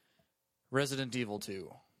 Resident Evil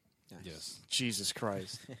 2. Yes. Jesus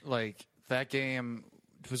Christ. Like, that game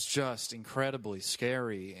was just incredibly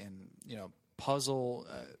scary and, puzzle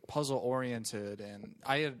oriented, and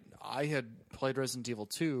I had played Resident Evil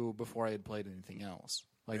 2 before I had played anything else.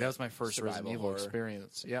 Like, that was my first Resident Evil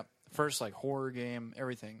experience. Yep. First like horror game,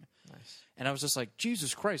 everything. Nice. And I was just like,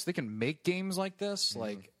 Jesus Christ, they can make games like this?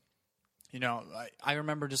 Like, I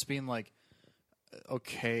remember just being like,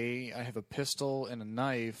 okay, I have a pistol and a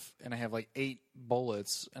knife, and I have like 8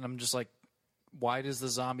 bullets, and I'm just like, why does the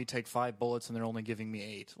zombie take 5 bullets and they're only giving me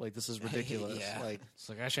 8? Like, this is ridiculous. Yeah. Like, it's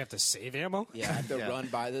like I actually have to save ammo? Yeah, I have to run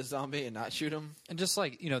by the zombie and not shoot him. And just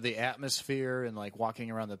like, the atmosphere and like walking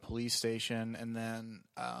around the police station, and then,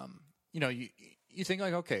 you think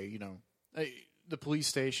like, okay, the police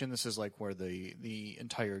station, this is like where the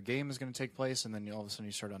entire game is going to take place, and then all of a sudden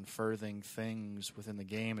you start unfurling things within the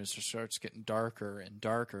game, and it just starts getting darker and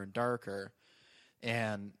darker and darker.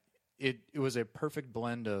 And it was a perfect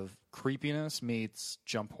blend of creepiness meets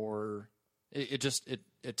jump horror. It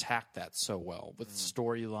attacked that so well with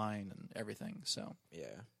storyline and everything. So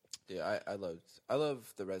yeah, I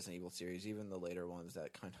love the Resident Evil series, even the later ones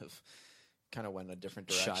that kind of went a different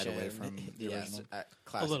direction. Shied away from the original.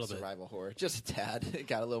 Classic survival horror. Just a tad. It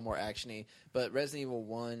got a little more actiony. But Resident Evil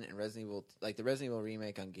 1 and Resident Evil, like the Resident Evil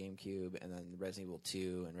remake on GameCube, and then Resident Evil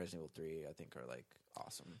 2 and Resident Evil 3, I think are like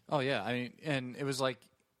awesome. Oh yeah, I mean, and it was like,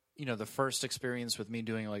 the first experience with me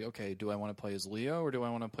doing like, okay, do I want to play as Leo or do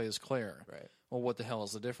I want to play as Claire? Right. Well, what the hell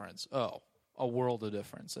is the difference? Oh, a world of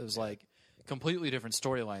difference. It was like completely different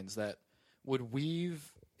storylines that would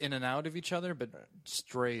weave in and out of each other, but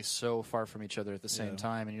stray so far from each other at the same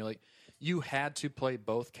time. And you're like, you had to play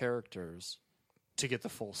both characters to get the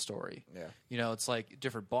full story. Yeah. It's like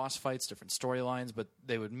different boss fights, different storylines, but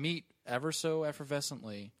they would meet ever so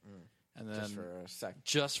effervescently. And then just for a sec.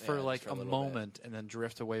 Just for like a a moment, and then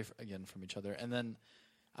drift away again from each other. And then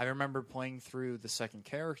I remember playing through the second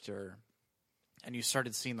character, and you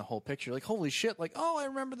started seeing the whole picture. Like, holy shit! Like, oh, I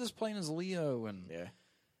remember this playing as Leo, and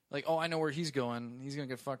like, oh, I know where he's going. He's gonna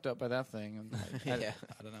get fucked up by that thing. And like, I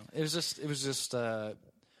don't know. It was just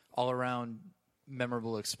all around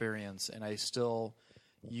memorable experience, and I still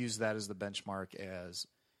use that as the benchmark.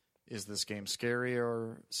 Is this game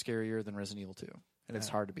scarier than Resident Evil 2? And it's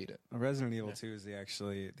hard to beat it. Resident Evil 2 is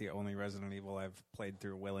actually the only Resident Evil I've played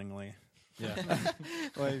through willingly.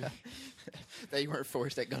 Like, that you weren't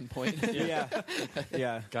forced at gunpoint.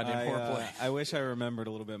 yeah. Goddamn foreplay. I wish I remembered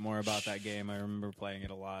a little bit more about that game. I remember playing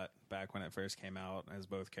it a lot back when it first came out as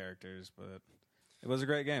both characters, but it was a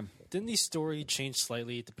great game. Didn't the story change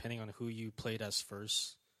slightly depending on who you played as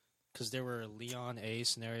first? Because there were Leon A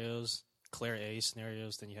scenarios, Claire A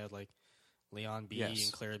scenarios, then you had like Leon B Yes.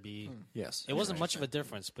 and Claire B. Yes. It wasn't much of a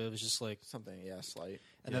difference, but it was just like Something, slight.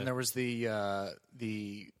 And then there was the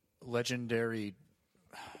legendary.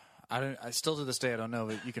 I still to this day I don't know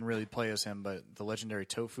if you can really play as him, but the legendary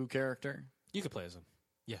Tofu character. you could play as him.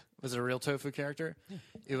 Yeah. Was it a real Tofu character? Yeah.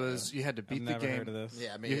 It was. You had to beat I've the never game. heard of this.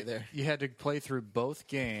 Yeah, me You, either. you had to play through both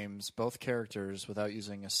games, both characters, without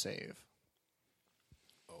using a save.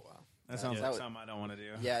 Oh wow. That sounds that like would- something I don't want to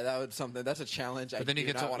do. Yeah, that would something. That's a challenge. I But then you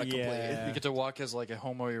do get not to- want to complete. Yeah. You get to walk as like a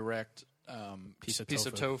Homo erect Piece of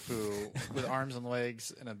tofu with arms and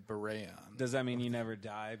legs and a beret on. Does that mean you never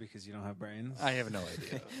die because you don't have brains? I have no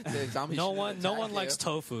idea. The zombies No shouldn't one attack likes you.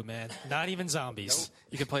 tofu, man. Not even zombies.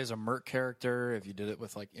 You could play as a merc character if you did it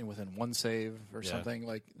with like within one save or Yeah. something.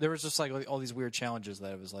 Like there was just like all these weird challenges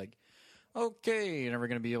that it was like, okay, you're never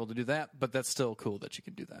going to be able to do that, but that's still cool that you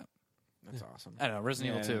can do that. That's awesome. I don't know.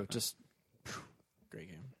 Resident Yeah. Evil 2 just Great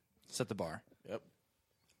game. set the bar. Yep.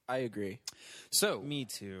 I agree. So Me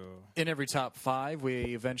too. in every top 5,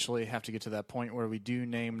 we eventually have to get to that point where we do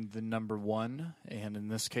name the number 1, and in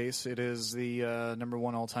this case, it is the number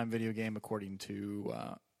 1 all-time video game according to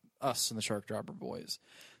us and the Shark Dropper Boys.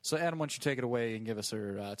 So, Adam, why don't you take it away and give us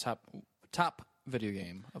our top video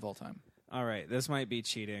game of all time? All right, this might be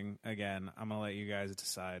cheating again. I'm gonna let you guys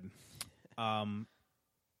decide. I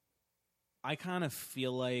kind of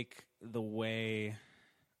feel like the way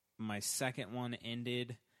my second one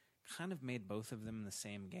ended kind of made both of them the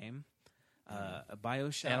same game.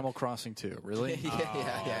 BioShock. Animal Crossing 2, really?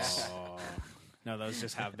 yeah. No, those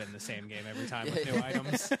just have been the same game every time with new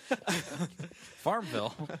items.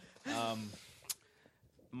 Farmville.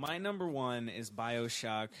 My number 1 is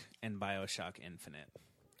BioShock and BioShock Infinite.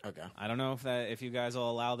 Okay. I don't know if you guys will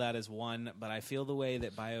allow that as one, but I feel the way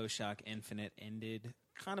that BioShock Infinite ended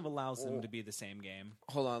kind of allows them to be the same game.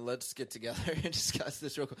 Hold on. Let's get together and discuss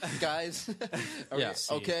this real quick, guys. Are we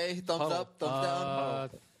Yes. okay. Thumbs Huddle. up. Thumbs down.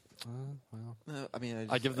 Well, No, I mean,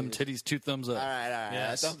 I give them titties 2 thumbs up. All right.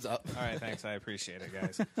 Yes. Thumbs up. All right, thanks. I appreciate it,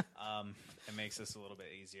 guys. It makes this a little bit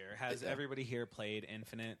easier. Has everybody here played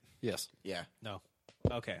Infinite? Yes. Yeah. no.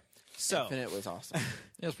 Okay. So, Infinite was awesome.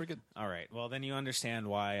 Yeah, it's pretty good. all right. Well, then you understand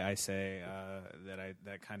why I say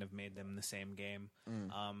that kind of made them the same game.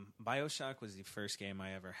 BioShock was the first game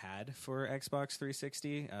I ever had for Xbox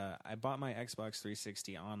 360. I bought my Xbox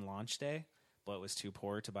 360 on launch day, but was too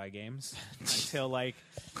poor to buy games until like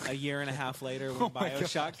a year and a half later when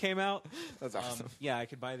BioShock came out. That's awesome. Yeah, I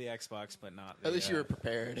could buy the Xbox, but not. At least you were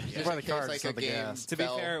prepared. Just buy in the case, cards, like not a the game gas. To be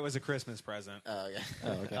fell. fair, it was a Christmas present. Oh yeah.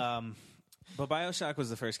 Oh, okay. But BioShock was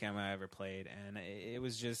the first game I ever played, and it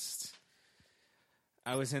was just...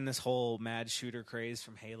 I was in this whole mad shooter craze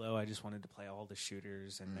from Halo. I just wanted to play all the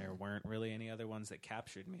shooters, and there weren't really any other ones that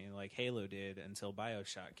captured me like Halo did until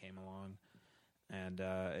BioShock came along. And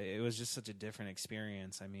it was just such a different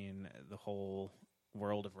experience. I mean, the whole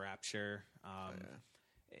world of Rapture.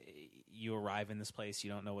 You arrive in this place, you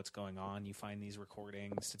don't know what's going on. You find these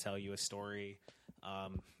recordings to tell you a story.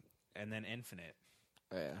 And then Infinite.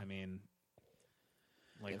 Yeah. I mean...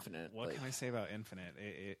 Like, Infinite, what like- can I say about Infinite?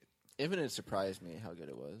 Infinite surprised me how good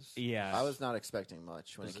it was. Yeah. I was not expecting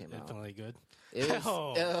much when Was it came it out. definitely good? It was,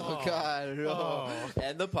 God. No.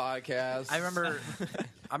 And the podcast. I remember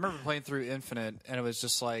playing through Infinite, and it was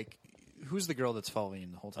just like, who's the girl that's following you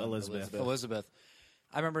the whole time? Elizabeth.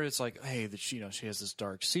 I remember it's like, hey, she has this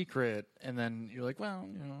dark secret, and then you're like, well,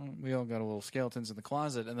 we all got a little skeletons in the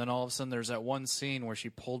closet, and then all of a sudden there's that one scene where she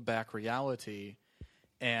pulled back reality,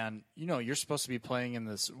 and you're supposed to be playing in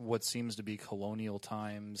this what seems to be colonial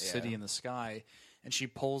times, city in the sky, and she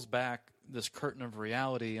pulls back this curtain of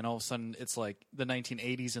reality, and all of a sudden it's like the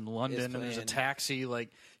 1980s in London, and there's a taxi. Like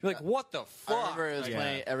you're like, what the fuck? I remember it was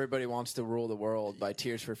playing "Everybody Wants to Rule the World" by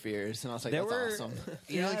Tears for Fears, and I was like, "That's awesome."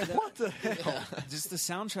 You're like, what the hell? Just the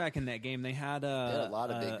soundtrack in that game. They had a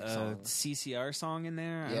lot of big songs. CCR song in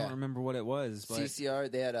there. I Yeah. don't remember what it was. But CCR,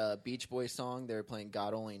 they had a Beach Boys song. They were playing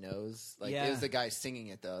 "God Only Knows." Like Yeah. it was the guy singing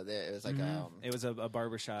it though. It was like it was a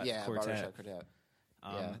barbershop quartet. barbershop quartet.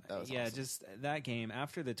 That was awesome. Just that game.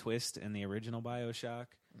 After the twist in the original BioShock,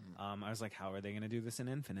 I was like, how are they going to do this in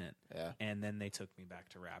Infinite? Yeah. And then they took me back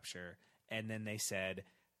to Rapture. And then they said,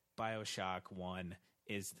 BioShock 1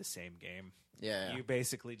 is the same game. Yeah. You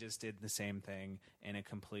basically just did the same thing in a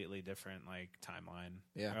completely different timeline.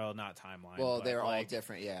 Yeah. Well, not timeline. Well, but, they're all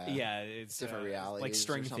different. Yeah. Yeah, it's different realities. Like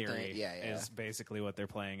string or something. theory Yeah. is basically what they're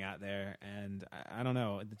playing at there, and I don't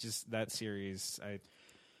know. Just that series,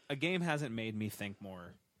 a game hasn't made me think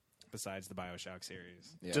more besides the BioShock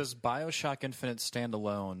series. Yeah. Does BioShock Infinite stand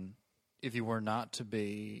alone if you were not to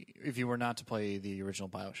play the original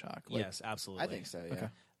BioShock? Yes, absolutely. I think so. Yeah. Okay.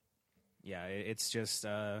 Yeah, it's just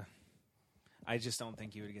I just don't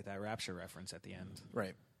think you would get that Rapture reference at the end.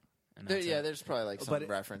 Right. And that's it. There's probably like some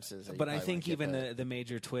references. That you But I probably think wouldn't even get, the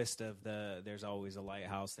major twist of there's always a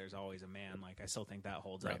lighthouse, there's always a man. Like I still think that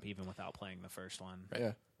holds up even without playing the first one. Right.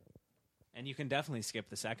 Yeah. And you can definitely skip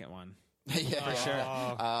the second one. yeah, for sure.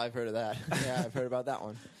 I've heard of that. Yeah, I've heard about that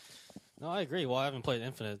one. No, I agree. Well, I haven't played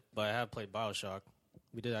Infinite, but I have played BioShock.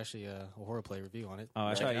 We did actually a horror play review on it. Oh,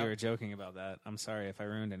 I thought you were joking about that. I'm sorry if I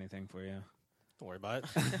ruined anything for you. Don't worry about it.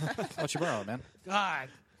 What you borrow, man? God,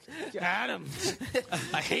 Adam,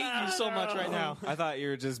 I hate you so much right now. I thought you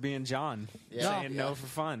were just being John, saying no for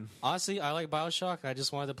fun. Honestly, I like BioShock. I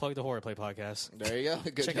just wanted to plug the horror play podcast. There you go.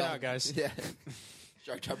 Good Check job. it out, guys. Yeah.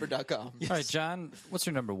 SharkChopper.com. All right, John, what's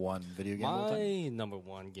your number one video game? of all time? My number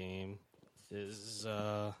one game is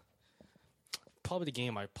probably the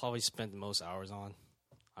game I probably spent the most hours on.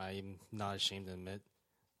 I'm not ashamed to admit.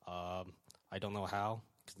 I don't know how,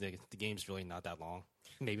 because the game's really not that long.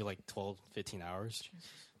 Maybe like 12, 15 hours.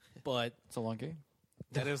 But It's a long game.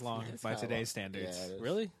 That is long It's by kinda today's long. standards. Yeah, it is.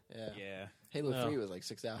 really? Yeah. Yeah. Halo No. 3 was like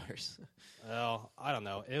 6 hours. Well, I don't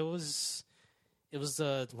know. It was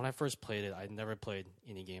when I first played it, I'd never played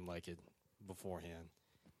any game like it beforehand.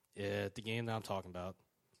 The game that I'm talking about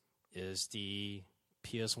is the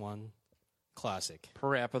PS1 Classic.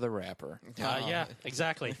 Parappa the Rapper. Yeah,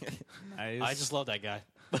 exactly. Nice. I just love that guy.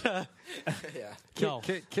 Yeah. No,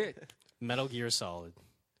 Kit. Metal Gear Solid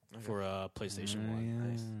for PlayStation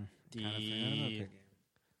 1. Kinda forgot about that game.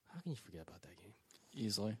 How can you forget about that game?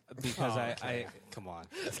 Easily. Because Okay. Come on.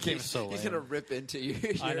 This game's so He's lame. going to rip into your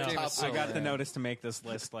I know. top I got the lane. notice to make this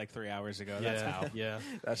list like 3 hours ago. That's how. Yeah.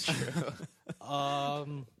 That's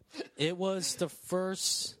true. It was the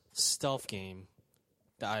first stealth game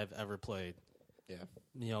that I've ever played. Yeah.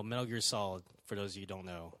 You know, Metal Gear Solid, for those of you who don't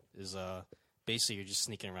know, is basically you're just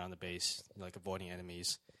sneaking around the base, like avoiding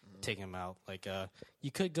enemies, taking them out. Like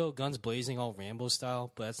you could go guns blazing, all Rambo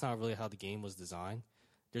style, but that's not really how the game was designed.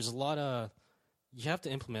 There's a lot of you have to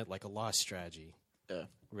implement like a lot of strategy. Yeah.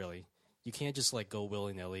 Really, you can't just like go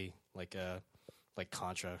willy nilly like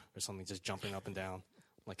Contra or something, just jumping up and down,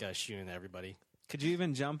 like shooting at everybody. Could you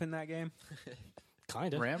even jump in that game?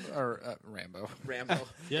 Kind of. Rambo. Rambo.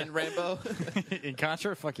 Yeah. In Rambo. In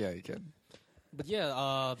Contra? Fuck yeah, you can. But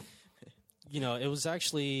yeah, you know, it was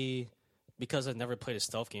actually because I'd never played a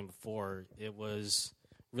stealth game before. It was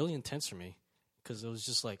really intense for me because it was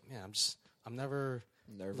just like, man, I'm never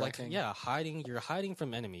Nerve-wracking. Like, yeah, you're hiding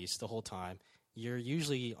from enemies the whole time. You're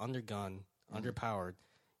usually undergunned, underpowered.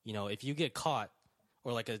 You know, if you get caught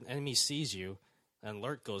or like an enemy sees you, an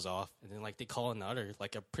alert goes off, and then like they call another,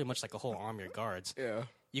 like pretty much like a whole army of guards. Yeah.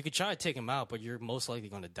 You could try to take them out, but you're most likely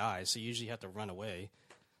going to die. So you usually have to run away.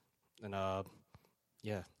 And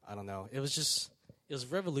yeah, I don't know. It was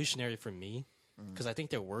revolutionary for me because I think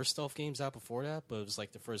there were stealth games out before that, but it was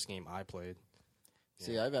like the first game I played.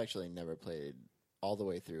 See, I've actually never played all the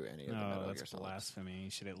way through any of the Metal Gear that's Solids. blasphemy. You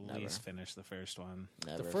should at least finish the first one.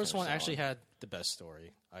 Never The first one finished that actually had the best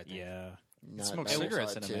story, I think. Yeah. Not Smoke Metal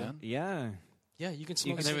cigarettes Solid in it, 2. man. Yeah. Yeah, you can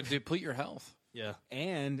smoke. And they would deplete your health. Yeah,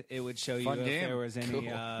 And it would show you Fun if game. there was any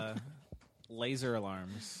Cool. laser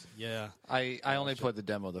alarms. yeah. I only played the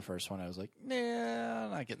demo the first one. I was like, nah,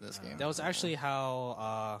 I'm not getting this game. That was actually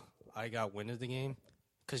how I got wind of the game.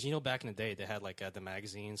 Because, you know, back in the day, they had, like, the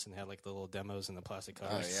magazines and they had, like, the little demos and the plastic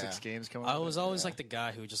covers. yeah. 6 games coming I up. was always, like, the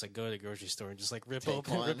guy who would just, like, go to the grocery store and just, like, rip Take it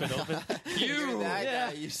one. open. You're that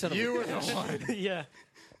guy. You son of a were bitch. the one. Yeah.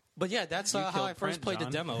 But, yeah, that's how killed I first Brent, played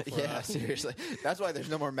John. the demo. For, Yeah, seriously. That's why there's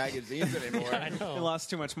no more magazines anymore. I know. He lost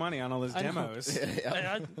too much money on all his I know. demos.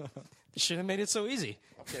 I should have made it so easy.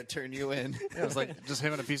 Gonna turn you in. It was like just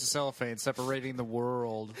him and a piece of cellophane separating the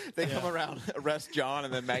world. They come around, arrest John,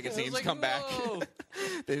 and then magazines like, come back. whoa.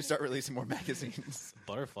 They start releasing more magazines.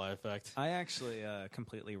 Butterfly effect. I actually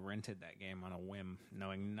completely rented that game on a whim,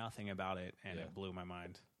 knowing nothing about it, and it blew my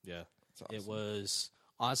mind. Yeah. awesome. It was...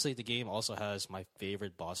 Honestly, the game also has my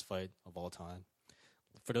favorite boss fight of all time.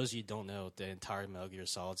 For those of you who don't know, the entire Metal Gear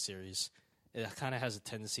Solid series, it kind of has a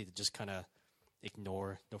tendency to just kind of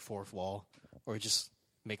ignore the fourth wall or just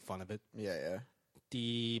make fun of it. Yeah.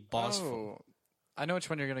 The boss... I know which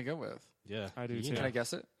one you're going to go with. Yeah. I do You too. know. Can I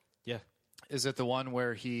guess it? Yeah. Is it the one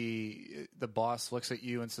where the boss looks at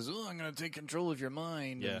you and says, "Oh, I'm going to take control of your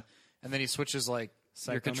mind"? Yeah. And then he switches like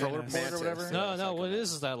your controller port or whatever. No. What it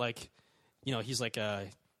is that like, he's like a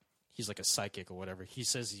psychic or whatever. He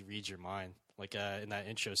says he reads your mind. Like in that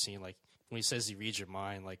intro scene, like when he says he reads your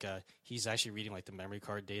mind, like he's actually reading like the memory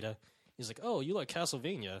card data. He's like, "Oh, you like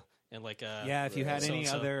Castlevania." And like, if you had any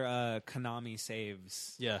other Konami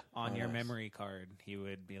saves on your nice. memory card, he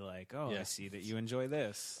would be like, "Oh, I see that you enjoy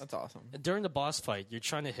this." That's awesome. During the boss fight, you're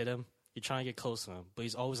trying to hit him, you're trying to get close to him, but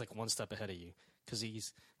he's always like one step ahead of you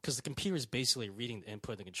because the computer is basically reading the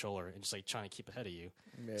input of the controller and just like trying to keep ahead of you.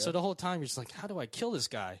 Yeah. So the whole time you're just like, how do I kill this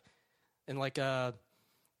guy? And like,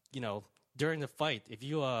 during the fight, if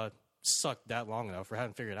you suck that long enough or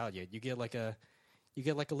haven't figured it out yet, you get like a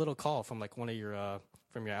little call from like one of your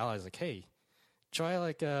from your allies, like, hey, try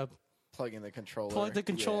like plugging the controller. Plug the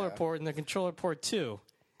controller port and the controller port too.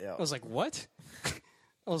 Yeah. I was like, what?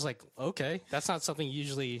 I was like, okay, that's not something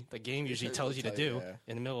the game usually tells you to do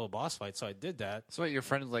in the middle of a boss fight. So I did that. So your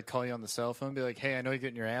friend would like call you on the cell phone and be like, "Hey, I know you're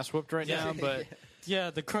getting your ass whooped right now, but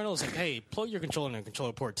yeah, the colonel's like, hey, plug your controller in the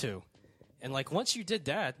controller port too." And like once you did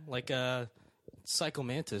that, like Psycho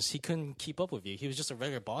Mantis, he couldn't keep up with you. He was just a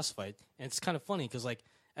regular boss fight, and it's kind of funny because like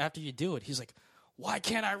after you do it, he's like, "Why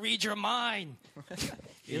can't I read your mind?"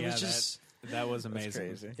 It was just that was amazing.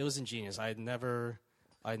 Crazy. It was ingenious. I'd never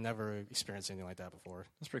experienced anything like that before.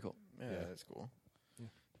 That's pretty cool. Yeah, that's cool. Yeah.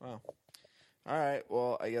 Wow. All right.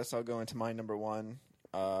 Well, I guess I'll go into my number one.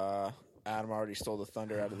 Adam already stole the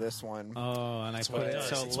thunder out of this one. Oh, and I put it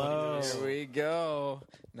so low. Here we go.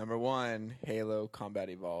 Number one, Halo Combat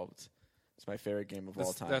Evolved. It's my favorite game of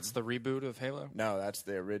all time. That's the reboot of Halo? No, that's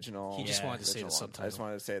the original. He just wanted to say the subtitle. I just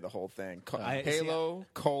wanted to say the whole thing. Halo,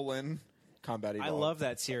 Combat Evolved. I love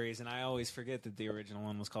that series, and I always forget that the original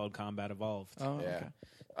one was called Combat Evolved. Oh, yeah.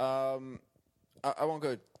 Okay. I won't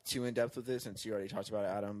go too in depth with this since you already talked about it,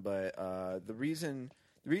 Adam. But the reason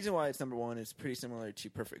why it's number one is pretty similar to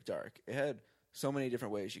Perfect Dark. It had so many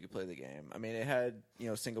different ways you could play the game. I mean, it had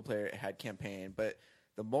single player, it had campaign, but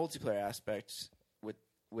the multiplayer aspect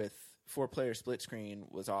with 4-player split screen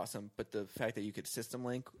was awesome. But the fact that you could system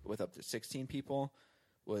link with up to 16 people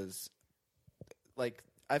was like,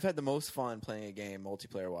 I've had the most fun playing a game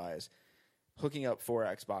multiplayer wise, hooking up 4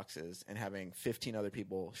 Xboxes and having 15 other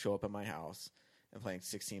people show up at my house and playing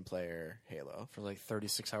 16-player Halo for like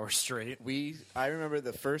 36 hours straight. I remember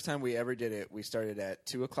the first time we ever did it, we started at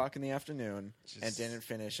 2:00 in the afternoon and didn't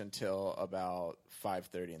finish until about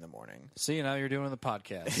 5:30 in the morning. See, now you're doing the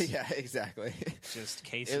podcast. Yeah, exactly. Just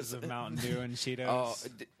cases of Mountain Dew and Cheetos. Oh,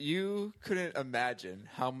 you couldn't imagine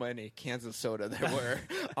how many cans of soda there were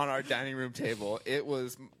on our dining room table. It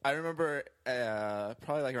was. I remember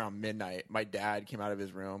probably like around midnight, my dad came out of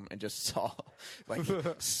his room and just saw like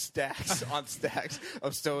stacks on stacks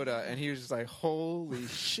of soda, and he was just like, "Holy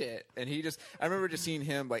shit!" And I remember just seeing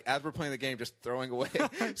him like as we're playing the game, just throwing away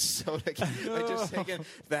soda, like just taking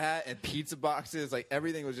that and pizza boxes, like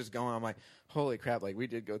everything was just going. I'm like, "Holy crap!" Like we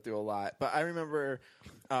did go through a lot, but I remember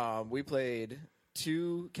we played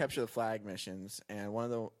 2 capture the flag missions, and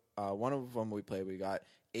one of them we played. We got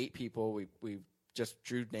 8 people. We just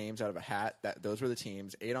drew names out of a hat. Those were the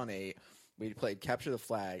teams, 8 on 8. We played Capture the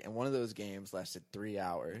Flag, and one of those games lasted 3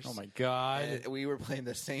 hours. Oh, my God. And we were playing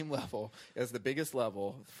the same level. It was the biggest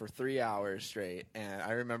level for 3 hours straight. And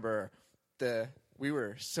I remember we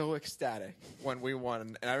were so ecstatic when we won.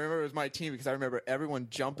 And I remember it was my team because I remember everyone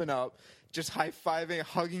jumping up, just high-fiving,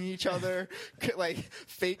 hugging each other, like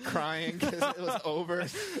fake crying because it was over.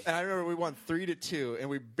 And I remember we won 3-2, and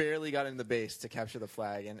we barely got in the base to capture the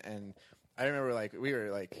flag. And I remember, like, we were,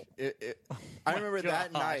 like, I remember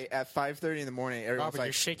that night at 5:30 in the morning, everyone was Robert, like,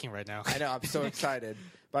 you're shaking right now. I know, I'm so excited.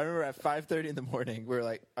 But I remember at 5:30 in the morning, we were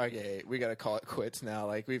like, okay, we got to call it quits now.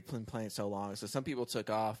 Like, we've been playing so long. So some people took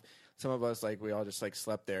off. Some of us, like, we all just, like,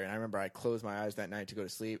 slept there. And I remember I closed my eyes that night to go to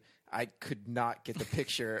sleep. I could not get the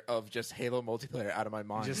picture of just Halo multiplayer out of my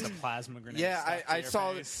mind. Just a plasma grenade. Yeah, I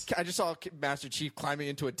just saw Master Chief climbing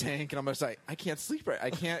into a tank, and I'm just like, I can't sleep right. I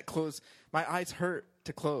can't close. My eyes hurt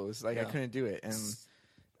to close. Like, I couldn't do it. And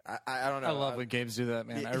I don't know. I love when games do that,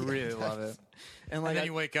 man. I really love it. And then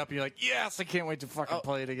you wake up and you're like, yes, I can't wait to fucking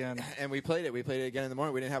play it again. And we played it. We played it again in the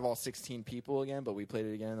morning. We didn't have all 16 people again, but we played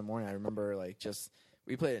it again in the morning. I remember, like,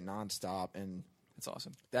 we played it nonstop, and it's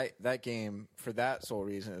awesome. That game, for that sole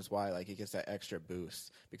reason, is why like it gets that extra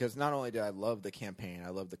boost. Because not only do I love the campaign, I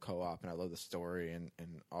love the co-op, and I love the story and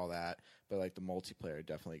all that, but like the multiplayer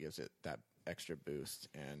definitely gives it that extra boost,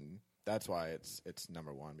 and that's why it's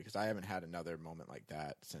number one. Because I haven't had another moment like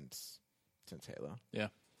that since Halo. Yeah.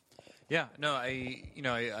 Yeah, no, I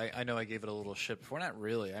know I gave it a little shit before. Not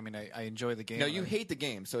really. I mean, I enjoy the game. No, you hate the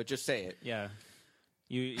game, so just say it. Yeah.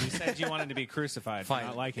 You said you wanted to be crucified for Fine.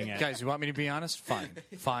 not liking it. Guys, you want me to be honest?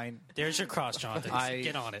 Fine. There's your cross, Jonathan.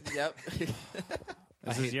 Get on it. Yep.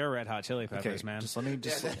 This is your Red Hot Chili Peppers, Okay, man. just let me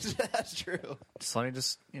that's true. Just let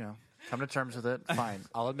me come to terms with it. Fine,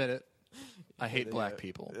 I'll admit it. I hate black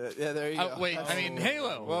people. Yeah, there you go. Wait, I mean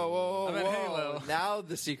Halo. Whoa, I meant Halo. Now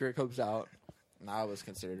the secret comes out. Now I was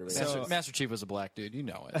considered a racist. Master Chief was a black dude. You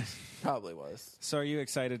know it. Probably was. So are you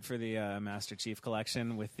excited for the Master Chief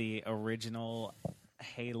Collection with the original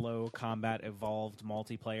Halo Combat Evolved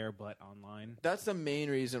multiplayer, but online? That's the main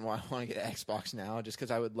reason why I want to get Xbox now, just because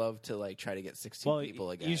I would love to try to get 16 people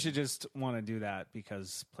again. You should just want to do that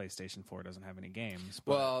because PlayStation 4 doesn't have any games.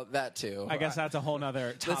 But well, that too. I guess that's a whole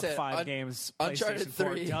nother top 5 games Uncharted PlayStation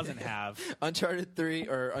 4 3 doesn't have. Uncharted 3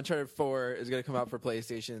 or Uncharted 4 is going to come out for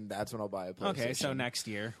PlayStation. That's when I'll buy a PlayStation. Okay, so next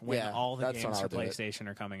year when all the games for PlayStation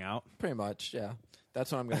are coming out. Pretty much, yeah.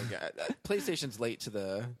 That's what I'm going to get. PlayStation's late to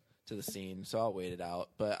the scene, so I'll wait it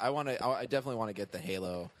out. But I definitely want to get the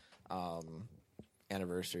Halo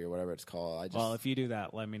anniversary or whatever it's called. Well, if you do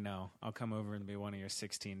that, let me know. I'll come over and be one of your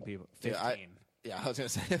 16 people. 15. I was going to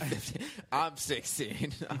say 15. I'm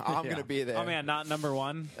 16. I'm going to be there. Oh, man, not number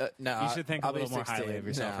one? No. You should think a little more highly of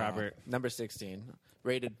yourself, Robert. Number 16.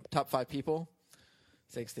 Rated top 5 people?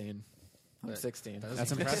 16. I'm 16.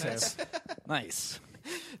 That's impressive. Nice.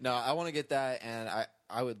 No, I want to get that, and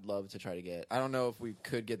I would love to try to get. I don't know if we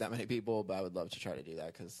could get that many people, but I would love to try to do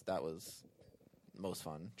that because that was most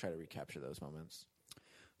fun. Try to recapture those moments.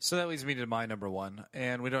 So that leads me to my number one,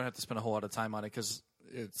 and we don't have to spend a whole lot of time on it because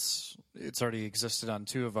it's already existed on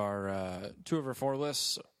two of our 4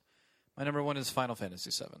 lists. My number one is Final Fantasy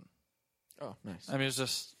VII. Oh, nice. I mean, it's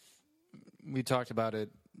just we talked about it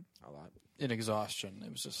a lot in exhaustion. It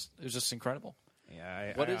was just incredible.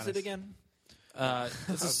 Yeah. What is it again?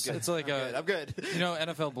 It's like I'm good. You know,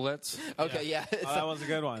 NFL Blitz. Okay, yeah. That was a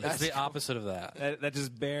good one. It's the opposite of that. That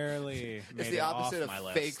just barely made it's the it opposite off of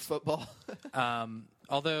my fake list. football.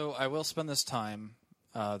 Although I will spend this time,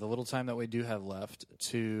 the little time that we do have left,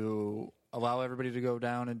 to allow everybody to go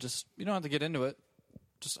down and just, you don't have to get into it,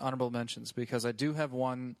 just honorable mentions, because I do have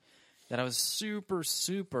one that I was super,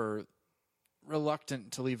 super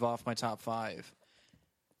reluctant to leave off my top 5.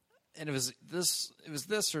 And it was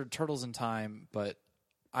this or Turtles in Time, but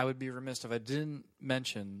I would be remiss if I didn't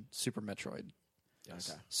mention Super Metroid. Yes.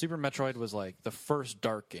 Okay. Super Metroid was like the first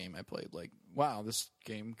dark game I played. Like, wow, this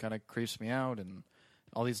game kind of creeps me out, and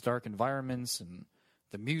all these dark environments and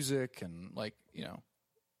the music, and like, you know,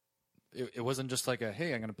 it wasn't just like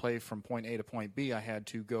hey, I'm going to play from point A to point B. I had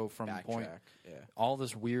to go from all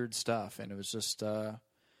this weird stuff, and it was just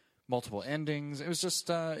multiple endings. It was just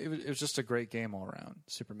it was just a great game all around.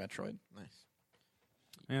 Super Metroid. Nice.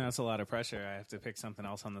 Yeah, that's a lot of pressure. I have to pick something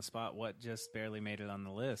else on the spot. What just barely made it on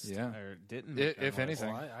the list? Yeah. Or didn't? Make it If on the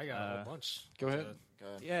anything. list? Well, I got a whole bunch. Go ahead.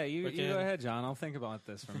 Yeah, you go ahead, John. I'll think about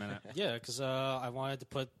this for a minute. Yeah, because I wanted to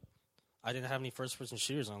put. I didn't have any first-person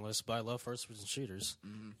shooters on the list, but I love first-person shooters.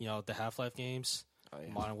 Mm-hmm. You know, the Half-Life games,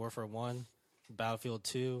 Modern Warfare 1, Battlefield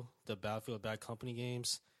 2, the Battlefield Bad Company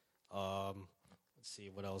games. Let's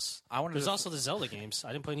see, what else? There's also the Zelda games.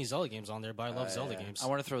 I didn't put any Zelda games on there, but I love Zelda games. I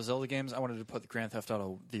wanted to throw Zelda games. I wanted to put the Grand Theft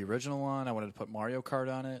Auto, the original on. I wanted to put Mario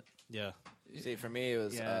Kart on it. Yeah. See, for me, it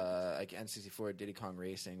was like N64. Diddy Kong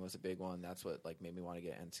Racing was a big one. That's what made me want to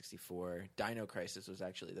get N64. Dino Crisis was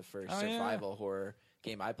actually the first survival horror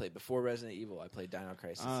game I played. Before Resident Evil, I played Dino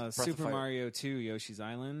Crisis. Super Mario 2, Yoshi's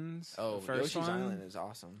Island. Oh, the first Yoshi's one. Island is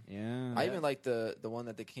awesome. Yeah. I even like the one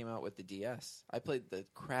that they came out with the DS. I played the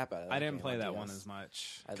crap out of that. I didn't game play on that DS. one as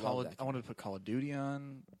much. I wanted to put Call of Duty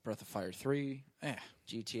on, Breath of Fire 3.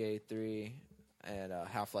 GTA 3. And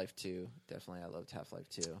Half-Life 2. Definitely, I loved Half-Life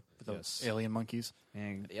 2. With those alien monkeys.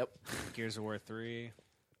 And Yep. Gears of War 3. Gears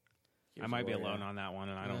I might of be War, alone on that one,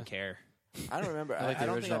 and I don't care. I don't remember. I like the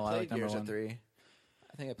don't think original. I I played like Gears number of one. 3.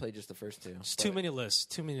 I think I played just the first 2. It's too many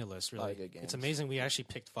lists, really. good games. It's amazing we actually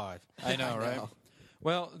picked 5. I know, right?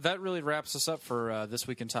 Well, that really wraps us up for This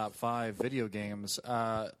Week in Top 5 video games.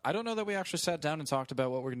 I don't know that we actually sat down and talked about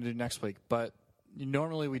what we're going to do next week, but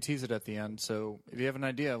normally we tease it at the end. So if you have an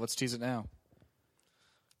idea, let's tease it now.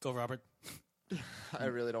 Go, Robert. I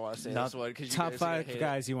really don't want to say this one because Top 5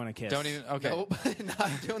 guys you want to kiss. Don't even. Okay. Nope,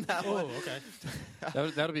 not doing that one. Oh,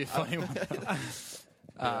 okay. That'll be a funny one.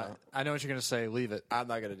 I know what you're going to say. Leave it. I'm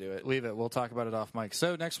not going to do it. Leave it. We'll talk about it off mic.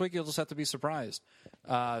 So next week you'll just have to be surprised.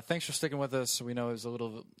 Thanks for sticking with us. We know it was a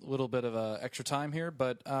little bit of extra time here,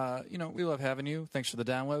 but we love having you. Thanks for the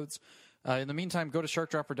downloads. In the meantime, go to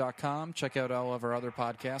sharkdropper.com. Check out all of our other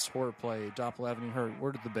podcasts: Horror Play, Doppel Avenue Hurt,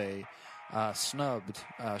 Word of the Bay, Snubbed,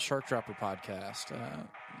 Shark Dropper podcast.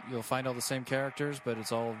 You'll find all the same characters, but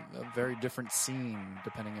it's all a very different scene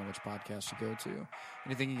depending on which podcast you go to.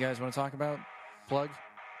 Anything you guys want to talk about? Plug?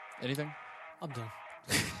 Anything? I'm done.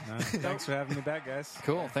 Thanks for having me back, guys.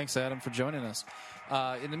 Cool. Thanks, Adam, for joining us.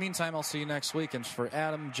 In the meantime, I'll see you next week. And for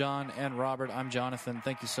Adam, John, and Robert, I'm Jonathan.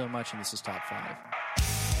 Thank you so much, and this is Top 5.